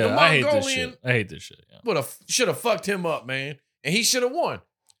 No, yeah, the I hate this Mongolian shit. I hate this shit. Yeah. should have fucked him up, man. And he should have won.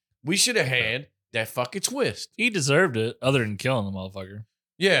 We should have had that fucking twist. He deserved it, other than killing the motherfucker.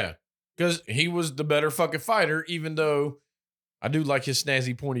 Yeah, because he was the better fucking fighter, even though I do like his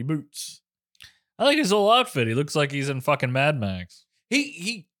snazzy pointy boots. I like his whole outfit. He looks like he's in fucking Mad Max.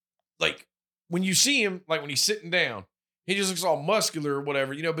 He like when you see him, like when he's sitting down, he just looks all muscular or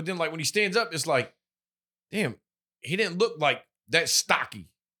whatever, you know. But then like when he stands up, it's like, damn, he didn't look like that stocky.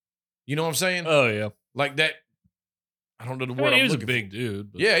 You know what I'm saying? Oh yeah, like that. I don't know the I word. mean, he I'm was a looking big for.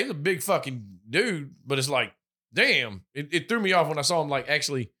 dude. But Yeah, he's a big fucking dude. But it's like, damn, it threw me off when I saw him like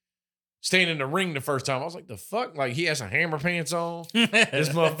actually standing in the ring the first time. I was like, the fuck? Like he has some hammer pants on. This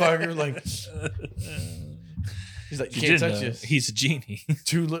motherfucker, like, he's like, you can't touch this. He's a genie.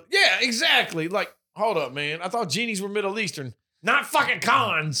 Yeah, exactly. Like, hold up, man. I thought genies were Middle Eastern, not fucking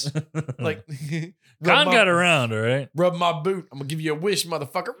cons. Like, Khan got around, all right. Rub my boot. I'm gonna give you a wish,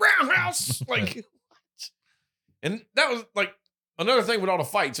 motherfucker. Roundhouse. Like, what? And that was like another thing with all the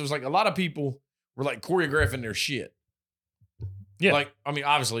fights. It was like a lot of people were like choreographing their shit. Yeah. Like, I mean,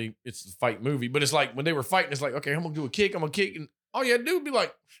 obviously it's a fight movie, but it's like when they were fighting, it's like, okay, I'm gonna do a kick, I'm gonna kick, and all you had to do would be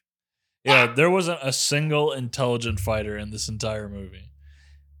like, Yeah, there wasn't a single intelligent fighter in this entire movie.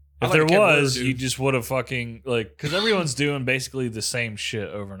 I If like there Ken Burr, was, dude. you just would have fucking like because everyone's doing basically the same shit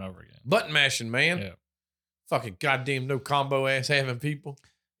over and over again. button mashing, man. Yeah. Fucking goddamn no combo ass having people.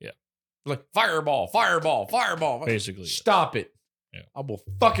 Yeah. Like fireball, fireball, fireball. Basically, yeah. Stop it. Yeah. I will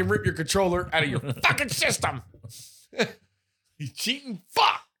fucking rip your controller out of your fucking system. You cheating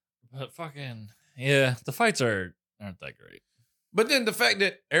fuck. But fucking yeah, the fights aren't that great. But then the fact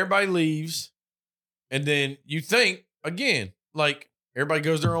that everybody leaves and then you think again, like everybody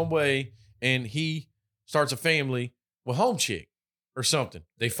goes their own way and he starts a family with home chick or something.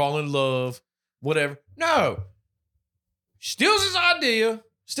 They fall in love, whatever. No. Steals his idea,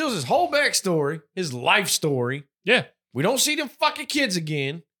 steals his whole backstory, his life story. Yeah. We don't see them fucking kids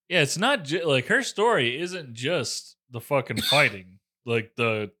again. Yeah, it's not like her story isn't just the fucking fighting, like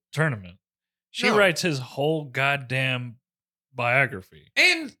the tournament. She No. writes his whole goddamn biography.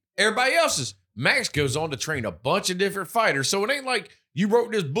 And everybody else's. Max goes on to train a bunch of different fighters. So it ain't like you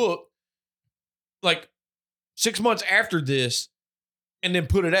wrote this book like 6 months after this and then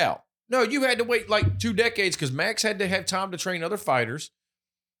put it out. No, you had to wait like 2 decades because Max had to have time to train other fighters.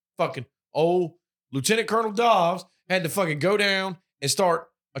 Fucking old Lieutenant Colonel Dobbs had to fucking go down and start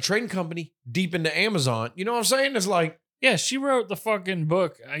a trading company deep into Amazon. You know what I'm saying? It's like, Yeah, she wrote the fucking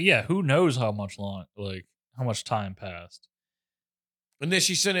book. Yeah, who knows how much how much time passed. and then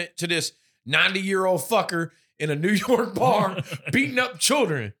she sent it to this 90-year-old fucker in a New York bar beating up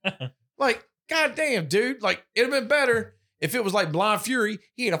children. Like, goddamn, dude. Like, it'd have been better if it was like Blind Fury.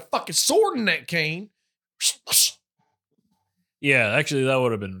 He had a fucking sword in that cane. Yeah, actually, that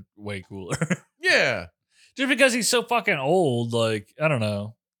would have been way cooler. Yeah. Just because he's so fucking old, like, I don't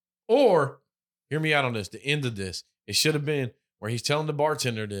know. Or, hear me out on this, the end of this. It should have been where he's telling the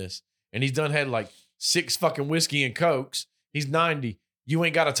bartender this, and he's done had like 6 fucking whiskey and cokes. He's 90. You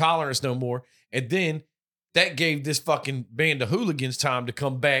ain't got a tolerance no more. And then that gave this fucking band of hooligans time to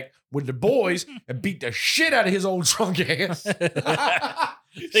come back with the boys and beat the shit out of his old drunk ass.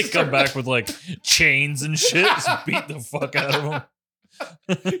 They come back with like chains and shit, just beat the fuck out of him.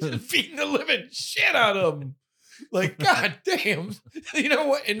 Just beating the living shit out of him. Like, god damn. You know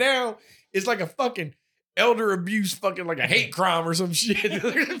what? And now it's like a fucking elder abuse, fucking like a hate crime or some shit.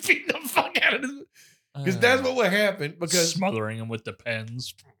 They're just beating the fuck out of him. Because that's what would happen. Because smothering him with the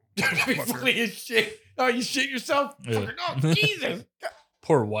pens. that'd be funny as shit. Oh, you shit yourself? Yeah. Fucking, oh, Jesus.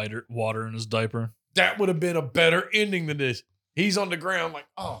 Pour water in his diaper. That would have been a better ending than this. He's on the ground like,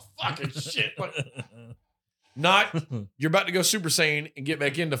 oh, fucking shit. Like, not, you're about to go Super Saiyan and get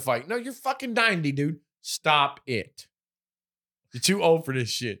back into fight. No, you're fucking 90, dude. Stop it. You're too old for this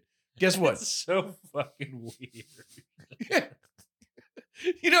shit. Guess what? It's so fucking weird.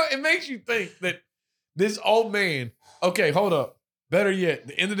 You know, it makes you think that this old man, okay, hold up. Better yet,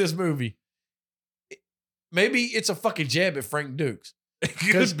 the end of this movie, maybe it's a fucking jab at Frank Dukes.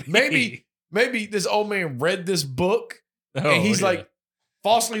 Because maybe maybe this old man read this book Oh, and he's like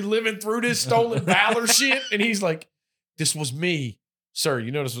falsely living through this stolen valor shit. And he's like, this was me. Sir,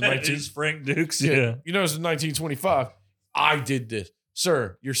 you know this was 19... It's Frank Dukes. Yeah. Yeah. You know this was 1925. I did this.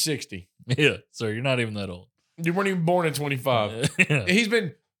 Sir, you're 60. Yeah. Sir, you're not even that old. You weren't even born in 25. Yeah. He's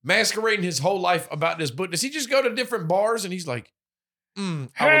been masquerading his whole life about this book. Does he just go to different bars and he's like, I would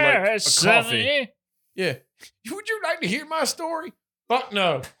like a coffee. Yeah. Would you like to hear my story? Fuck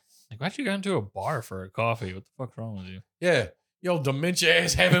no. Like, why'd you go into a bar for a coffee? What the fuck's wrong with you? Yeah. Yo, dementia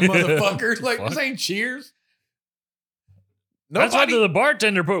ass having motherfuckers. Like, this ain't Cheers. That's why Nobody. the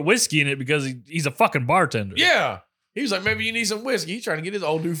bartender put whiskey in it because he's a fucking bartender. Yeah. He was like, maybe you need some whiskey. He's trying to get his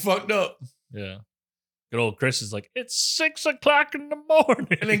old dude fucked up. Yeah. Good old Chris is like, it's 6 o'clock in the morning.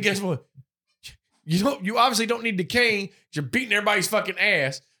 And then guess what? You obviously don't need the cane. You're beating everybody's fucking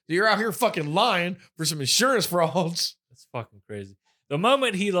ass. So you're out here fucking lying for some insurance frauds. That's fucking crazy. The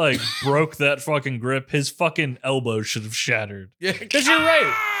moment he like broke that fucking grip, his fucking elbow should have shattered. Yeah. Because you're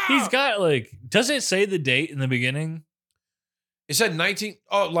right. He's got like, does it say the date in the beginning? It said 19.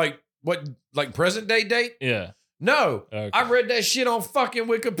 Oh, like what? Like present day date? Yeah. No. Okay. I read that shit on fucking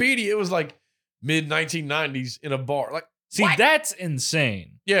Wikipedia. It was like mid 1990s in a bar. Like, See, what? that's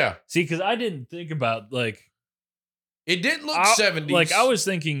insane. Yeah. See, because I didn't think about like, It didn't look I- 70s. like I was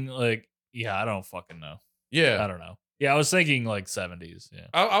thinking like, yeah, I don't fucking know. Yeah. I don't know. Yeah, I was thinking like 70s. Yeah.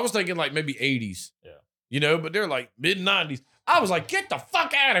 I was thinking like maybe 80s. Yeah. You know, but they're like mid 90s. I was like, get the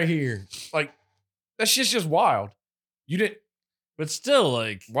fuck out of here. Like, that shit's just wild. You didn't. But still,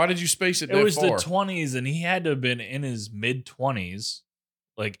 like, Why did you space it it that was far? the 20s and he had to have been in his mid 20s,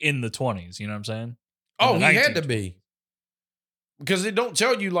 like in the 20s. You know what I'm saying? Oh, In he the had to 1920s. be. Because it don't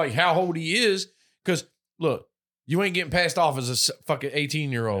tell you like how old he is. Because look, you ain't getting passed off as a fucking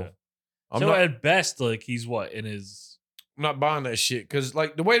 18-year-old. Yeah. I'm So not, at best, like he's what, in his I'm not buying that shit. Because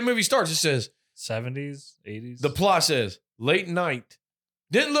like the way the movie starts, it says 70s, 80s? the plot says late night.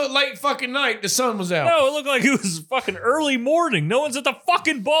 Didn't look late fucking night. The sun was out. No, it looked like it was fucking early morning. No one's at the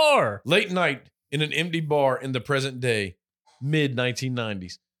fucking bar. Late night in an empty bar in the present day, mid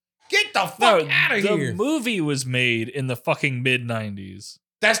 1990s. Get the fuck out of the here. movie was made in the fucking mid 90s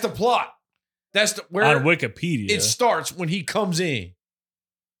That's the plot. That's the where on Wikipedia. it starts when he comes in.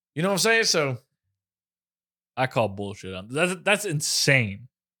 You know what I'm saying? So, I call bullshit on that's insane.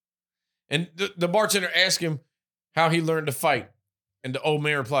 and the bartender asks him how he learned to fight. And the old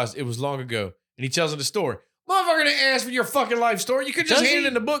man replies, it was long ago. And he tells him the story. Motherfucker didn't ask for your fucking life story. You could just Does hand he? it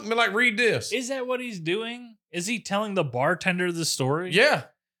in the book and be like, read this. Is that what he's doing? Is he telling the bartender the story? Yeah.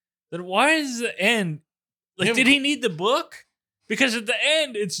 Then why is the end? Like, Him- did he need the book? Because at the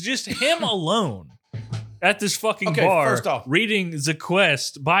end, it's just him alone at this fucking Okay, bar first off- reading the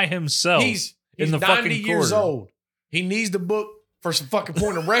quest by himself. He's in the 90 fucking years corridor. old. He needs the book for some fucking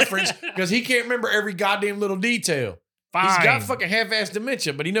point of reference because he can't remember every goddamn little detail. He's got Fine. fucking half-assed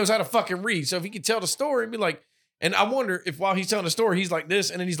dementia, but he knows how to fucking read. So if he could tell the story and be like, and I wonder if while he's telling the story, he's like this,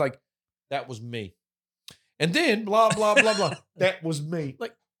 and then he's like, that was me. And then blah, blah, blah, blah. That was me.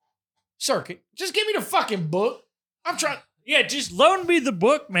 Like, circuit, just give me the fucking book. I'm trying. Yeah, just loan me the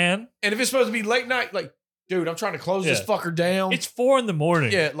book, man. And if it's supposed to be late night, like, dude, I'm trying to close this Yeah. fucker down. It's 4 in the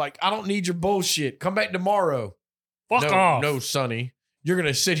morning. Yeah, like, I don't need your bullshit. Come back tomorrow. Fuck no, off. No, Sonny. You're going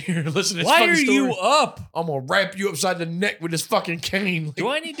to sit here and listen to this Why fucking are story. you up? I'm going to wrap you upside the neck with this fucking cane. Like, Do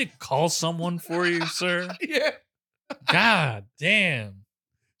I need to call someone for you, sir? yeah. God damn.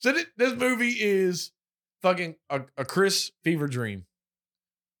 So this movie is fucking a Chris fever dream.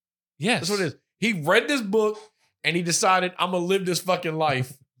 Yes. That's what it is. He read this book and he decided, I'm going to live this fucking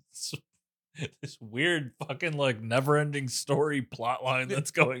life. This weird fucking like never-ending story plot line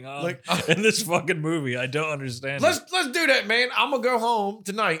that's going on Like, in this fucking movie. I don't understand. let's do that, man. I'm going to go home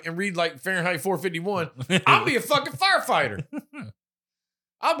tonight and read like Fahrenheit 451. it. I'll be a fucking firefighter.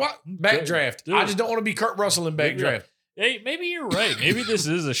 Backdraft. Dude. I just don't want to be Kurt Russell in Backdraft. Hey, maybe you're right. Maybe this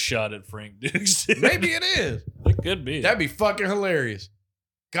is a shot at Frank Dukes. Maybe it is. It could be. That'd be fucking hilarious.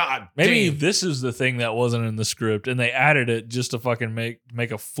 God Maybe damn. this is the thing that wasn't in the script, and they added it just to fucking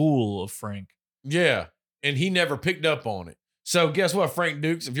make a fool of Frank. Yeah. And he never picked up on it. So guess what, Frank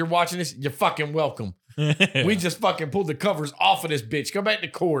Dukes? If you're watching this, you're fucking welcome. We just fucking pulled the covers off of this bitch. Go back to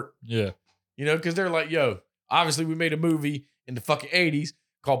court. yeah. You know, because they're like, yo, obviously we made a movie in the fucking 80s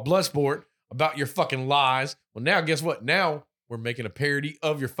called Bloodsport about your fucking lies. Well, now guess what? Now we're making a parody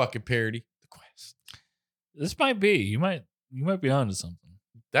of your fucking parody, The Quest. This might be. You might be onto something.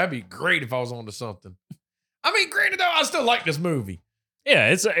 That'd be great if I was onto something. I mean, granted though, I still like this movie. Yeah,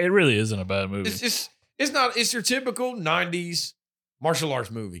 it really isn't a bad movie. It's your typical 90s martial arts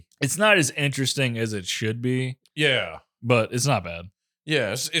movie. It's not as interesting as it should be, Yeah. but it's not bad.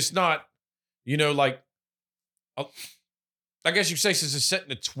 Yeah. It's not You know, like, I guess you say since it's set in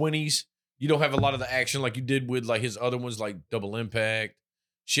the 20s, you don't have a lot of the action like you did with like his other ones, like Double Impact,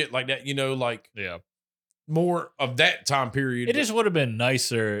 shit like that. You know, like more of that time period. It just would have been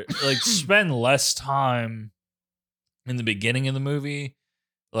nicer, like spend less time in the beginning of the movie,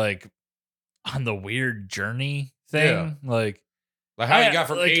 like on the weird journey thing. Like how you got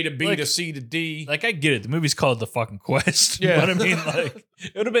from A to B to C to D. Like, I get it. The movie's called The Fucking Quest. Yeah. But I mean, like,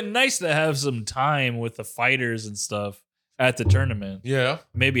 it would have been nice to have some time with the fighters and stuff at the tournament. Yeah.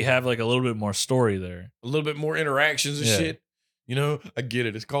 Maybe have like a little bit more story there. A little bit more interactions and shit. You know, I get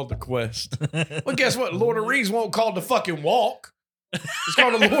it. It's called The Quest. Well, guess what? Lord of the Rings won't call it The Fucking Walk. It's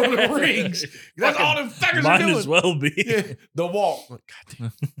called The Lord of the Rings. That's all them fuckers are doing. Might as well be. Yeah, The Walk. Like, God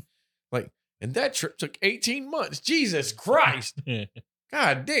damn. Like, and that trip took 18 months. Jesus Christ.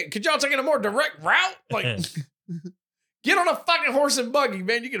 God damn. Could y'all take it a more direct route? Like, get on a fucking horse and buggy,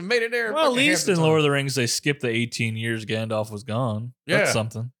 man. You could have made it there. Well, at least in Lord of the Rings, they skipped the 18 years Gandalf was gone. That's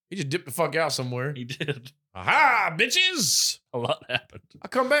something. He just dipped the fuck out somewhere. He did. Aha, bitches. A lot happened. I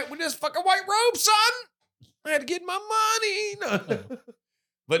come back with this fucking white robe, son. I had to get my money. No.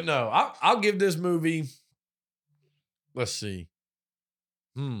 But no, I'll give this movie, let's see.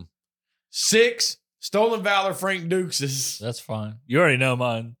 6 Stolen Valor Frank Dukeses. That's fine. You already know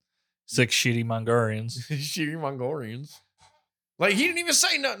mine. 6 shitty Mongolians. Shitty Mongolians. Like, he didn't even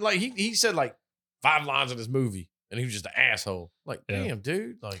say nothing. Like, he said like 5 lines in this movie, and he was just an asshole. Like, damn,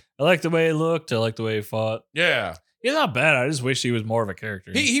 dude. Like, I like the way he looked. I like the way he fought. Yeah. He's not bad. I just wish he was more of a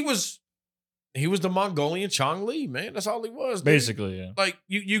character. He was the Mongolian Chong Li, man. That's all he was. Dude. Basically, yeah. Like,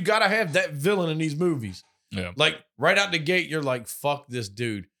 you got to have that villain in these movies. Yeah. Like, right out the gate, you're like, fuck this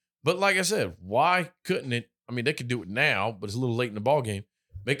dude. But like I said, why couldn't it? I mean, they could do it now, but it's a little late in the ball game.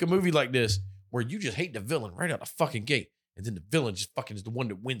 Make a movie like this where you just hate the villain right out the fucking gate, and then the villain just fucking is the one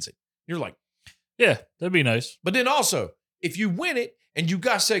that wins it. You're like, yeah, that'd be nice. But then also, if you win it and you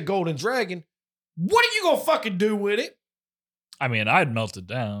got said Golden Dragon, what are you gonna fucking do with it? I mean, I'd melt it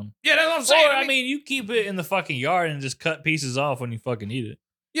down. Yeah, that's what I'm saying. Or, I mean, you keep it in the fucking yard and just cut pieces off when you fucking eat it.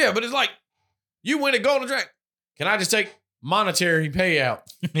 Yeah, but it's like, you win a Golden Dragon. Can I just take monetary payout?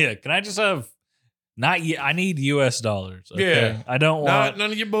 Yeah, can I just have I need US dollars. Okay? Yeah. I don't want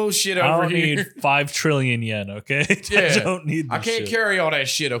none of your bullshit over I don't here. need 5 trillion yen, okay? Yeah. I don't need this I can't shit. carry all that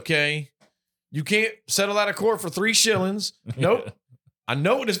shit, okay? You can't settle out of court for 3 shillings. Nope. I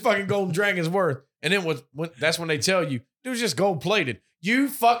know what this fucking Golden Dragon's worth. And then when that's when they tell you, it was just gold plated. You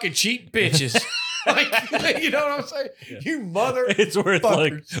fucking cheap bitches. Like, you know what I'm saying? Yeah. You mother. It's worth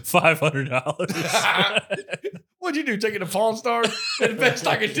fuckers. like $500. What'd you do? Take it to Pawn Stars? The best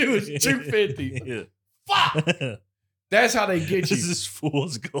I can do is $250. Yeah. Fuck. That's how they get you. This is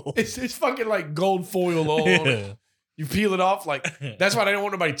fool's gold. It's fucking like gold foil all on it. You peel it off like that's why they don't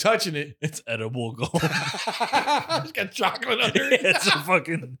want nobody touching it. It's edible gold. It's got chocolate under it. It's a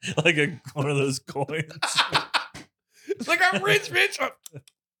fucking one of those coins. It's like I'm rich, bitch.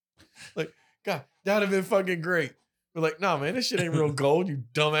 Like, God, that'd have been fucking great. We're like, nah, man, this shit ain't real gold, you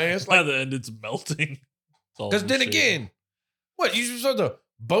dumbass. By Like, the end, it's melting. because then again, what, you supposed to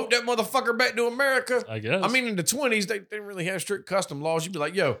boat that motherfucker back to America? I guess. I mean, in the 20s, they didn't really have strict custom laws. You'd be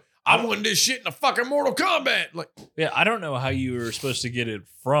like, yo, I want this shit in a fucking Mortal Kombat. Like, yeah, I don't know how you were supposed to get it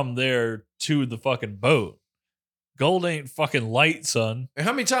from there to the fucking boat. Gold ain't fucking light, son. and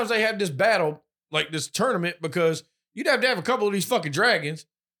how many times they had this battle, like this tournament, because you'd have to have a couple of these fucking dragons.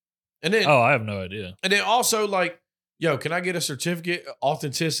 And then, Oh, I have no idea. and then also like, yo, can I get a certificate of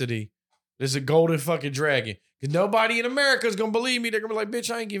authenticity? There's a golden fucking dragon. Because nobody in America is going to believe me. They're going to be like,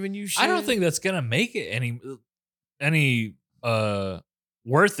 bitch, I ain't giving you shit. I don't think that's gonna make it any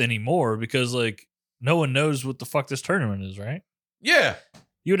worth anymore because like no one knows what the fuck this tournament is, right? Yeah.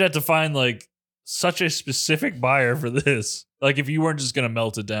 You would have to find like such a specific buyer for this. Like if you weren't just gonna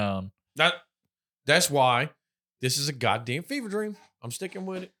melt it down. That's why this is a goddamn fever dream. I'm sticking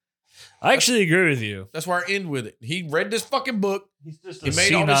with it. I actually agree with you. That's why I end with it. He read this fucking book. He's just He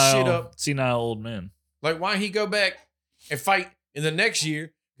made all this shit up. Senile old man. Like, why he go back and fight in the next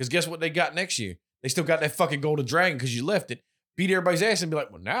year? Because guess what they got next year? They still got that fucking golden dragon because you left it. Beat everybody's ass and be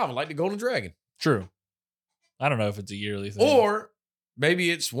like, well, now I like the golden dragon. True. I don't know if it's a yearly thing. Or maybe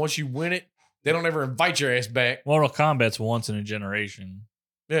it's once you win it, they don't ever invite your ass back. Mortal Kombat's once in a generation.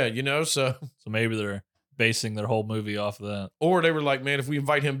 Yeah, you know, so maybe they're basing their whole movie off of that. Or they were like, man, if we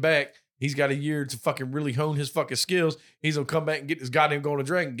invite him back, he's got a year to fucking really hone his fucking skills. He's gonna come back and get this goddamn golden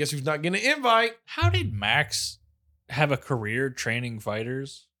dragon. Guess who's not getting an invite? How did Max have a career training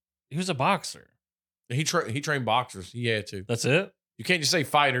fighters? He was a boxer. He trained boxers. He had to. That's it? You can't just say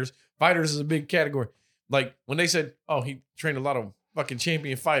fighters. Fighters is a big category. Like when they said, oh, he trained a lot of fucking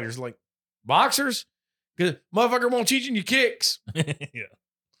champion fighters. Like, boxers? Because motherfucker won't teaching you kicks. Yeah.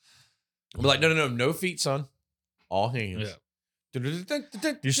 I'm like, no feet, son. All hands. Yeah. You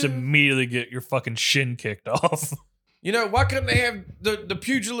just immediately get your fucking shin kicked off. You know, why couldn't they have the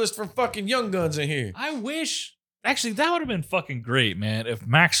pugilist from fucking Young Guns in here? I wish. Actually, that would have been fucking great, man, if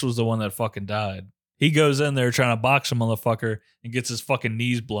Max was the one that fucking died. He goes in there trying to box a motherfucker and gets his fucking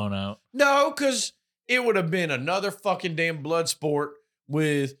knees blown out. No, because it would have been another fucking damn blood sport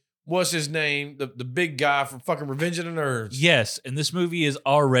with, what's his name? The big guy from fucking Revenge of the Nerds. Yes, and this movie is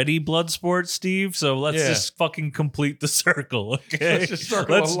already Bloodsport, Steve, so let's Yeah. just fucking complete the circle, okay?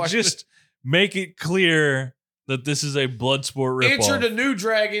 Let's Let's just make it clear that this is a Bloodsport ripoff. Enter the new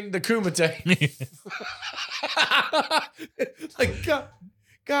dragon, the Kumite. Like,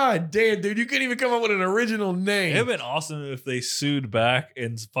 God damn, dude, you couldn't even come up with an original name. It'd been awesome if they sued back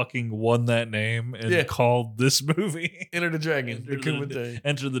and fucking won that name and called this movie Enter the dragon, the Kumite.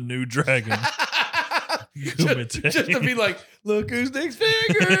 Enter the new dragon. just to be like, look who's next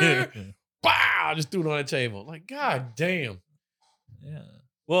figure. Wow, just threw it on the table. Like, God damn. Yeah.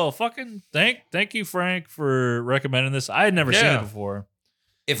 Well, fucking thank you, Frank, for recommending this. I had never seen it before.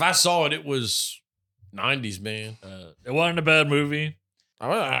 If I saw it, it was 90s, man. It wasn't a bad movie.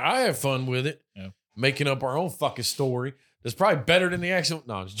 I have fun with it. Yeah. Making up our own fucking story. That's probably better than the actual.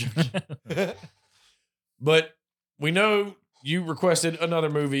 No, I'm just joking. But we know you requested another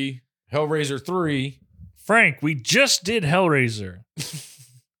movie, Hellraiser 3. Frank, we just did Hellraiser.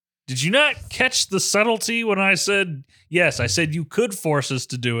 Did you not catch the subtlety when I said, yes, I said you could force us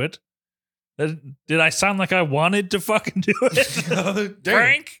to do it? Did I sound like I wanted to fucking do it?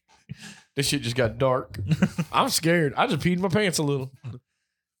 Frank? This shit just got dark. I'm scared. I just peed my pants a little.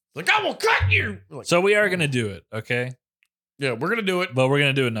 Like, I will cut you. Like, so we are going to do it, okay? Yeah, we're going to do it. But we're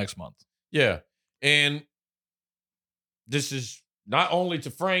going to do it next month. Yeah. And this is not only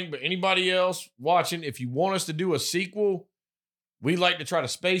to Frank, but anybody else watching. If you want us to do a sequel, we like to try to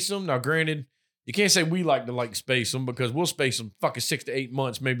space them. Now, granted, you can't say we like to space them because we'll space them fucking 6 to 8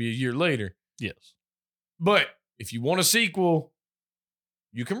 months, maybe a year later. Yes. But if you want a sequel,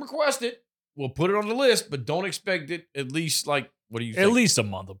 you can request it. We'll put it on the list, but don't expect it at least what do you think? At least a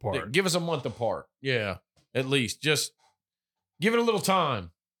month apart. Give us a month apart. Yeah, at least. Just give it a little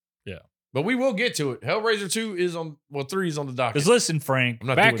time. Yeah. But we will get to it. Hellraiser 2 is 3 is on the docket. Because listen, Frank,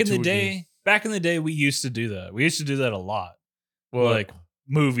 back in the again. day, we used to do that. We used to do that a lot. Well, like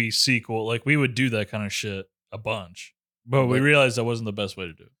movie sequel. We would do that kind of shit a bunch. But we realized that wasn't the best way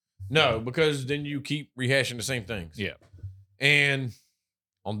to do it. No, because then you keep rehashing the same things. Yeah. And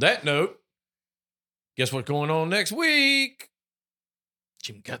on that note, guess what's going on next week?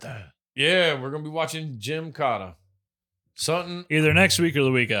 Gymkata. Yeah, we're going to be watching Gymkata. Something. Either next week or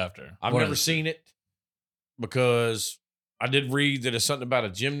the week after. I've never seen it because I did read that it's something about a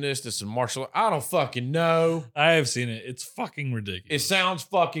gymnast. It's a martial art. I don't fucking know. I have seen it. It's fucking ridiculous. It sounds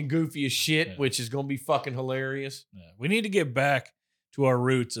fucking goofy as shit, which is going to be fucking hilarious. Yeah. We need to get back to our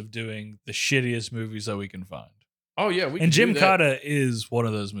roots of doing the shittiest movies that we can find. Oh, yeah. And Gymkata is one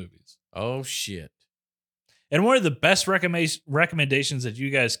of those movies. Oh, shit. And one of the best recommendations that you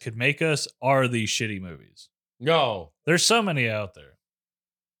guys could make us are these shitty movies. No. There's so many out there.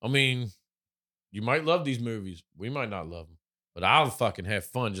 I mean, you might love these movies. We might not love them. But I'll fucking have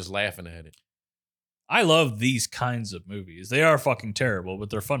fun just laughing at it. I love these kinds of movies. They are fucking terrible, but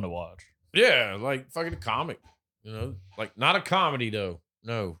they're fun to watch. Yeah, like fucking a comic. You know? Like, not a comedy, though.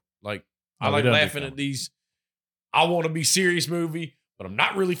 No. Like, No, I like laughing at these. I want to be serious movie, but I'm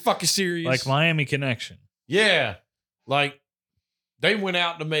not really fucking serious. Like Miami Connection. Yeah. Like, they went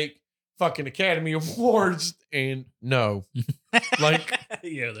out to make fucking Academy Awards, and no. Like,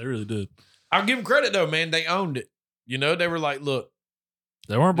 yeah, they really did. I'll give them credit, though, man. They owned it. You know, they were like, look.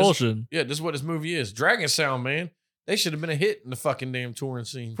 They weren't bullshitting. Yeah, this is what this movie is. Dragon Sound, man. They should have been a hit in the fucking damn touring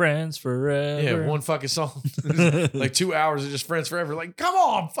scene. Friends Forever. Yeah, one fucking song. Like 2 hours of just Friends Forever. Like, come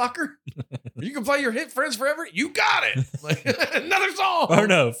on, fucker. You can play your hit Friends Forever? You got it. Like, another song. Or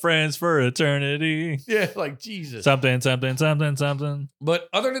no, Friends for Eternity. Yeah, like Jesus. Something, something, something, something. But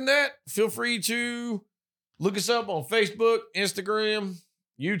other than that, feel free to look us up on Facebook, Instagram,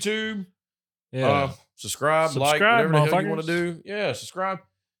 YouTube. Yeah. Subscribe, like, whatever the hell you want to do. Yeah, subscribe.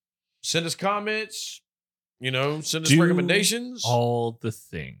 Send us comments. You know, send us recommendations. All the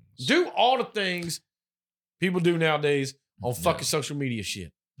things. Do all the things people do nowadays on fucking social media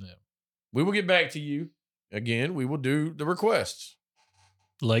shit. Yeah. We will get back to you. Again, we will do the requests.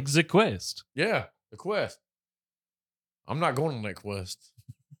 Like the quest. Yeah, the quest. I'm not going on that quest.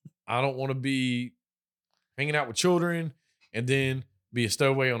 I don't want to be hanging out with children and then be a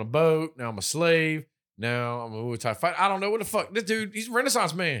stowaway on a boat. Now I'm a slave. Now I'm a Muay Thai fighter. I don't know what the fuck. This dude, he's a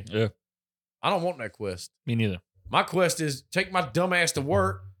Renaissance man. Yeah. I don't want that quest. Me neither. My quest is take my dumb ass to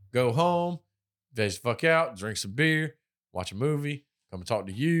work, go home, phase the fuck out, drink some beer, watch a movie, come and talk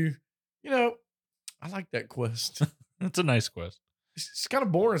to you. You know, I like that quest. It's a nice quest. It's kind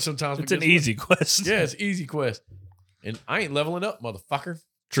of boring sometimes. It's an easy quest. Yeah, it's easy quest. And I ain't leveling up, motherfucker.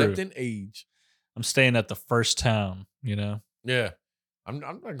 True. Except in age. I'm staying at the first town, you know? Yeah. I'm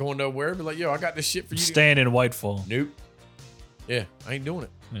not going nowhere. Be like, yo, I got this shit for I'm you. staying in Whitefall. Nope. Yeah, I ain't doing it.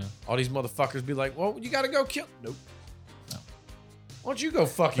 Yeah. All these motherfuckers be like, well, you got to go kill. Nope. No. Why don't you go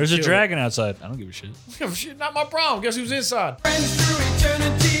fucking There's a kill dragon outside. I don't give a shit. it? Shit, not my problem. Guess who's inside? Friends through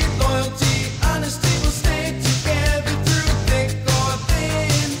eternity, loyalty, honesty.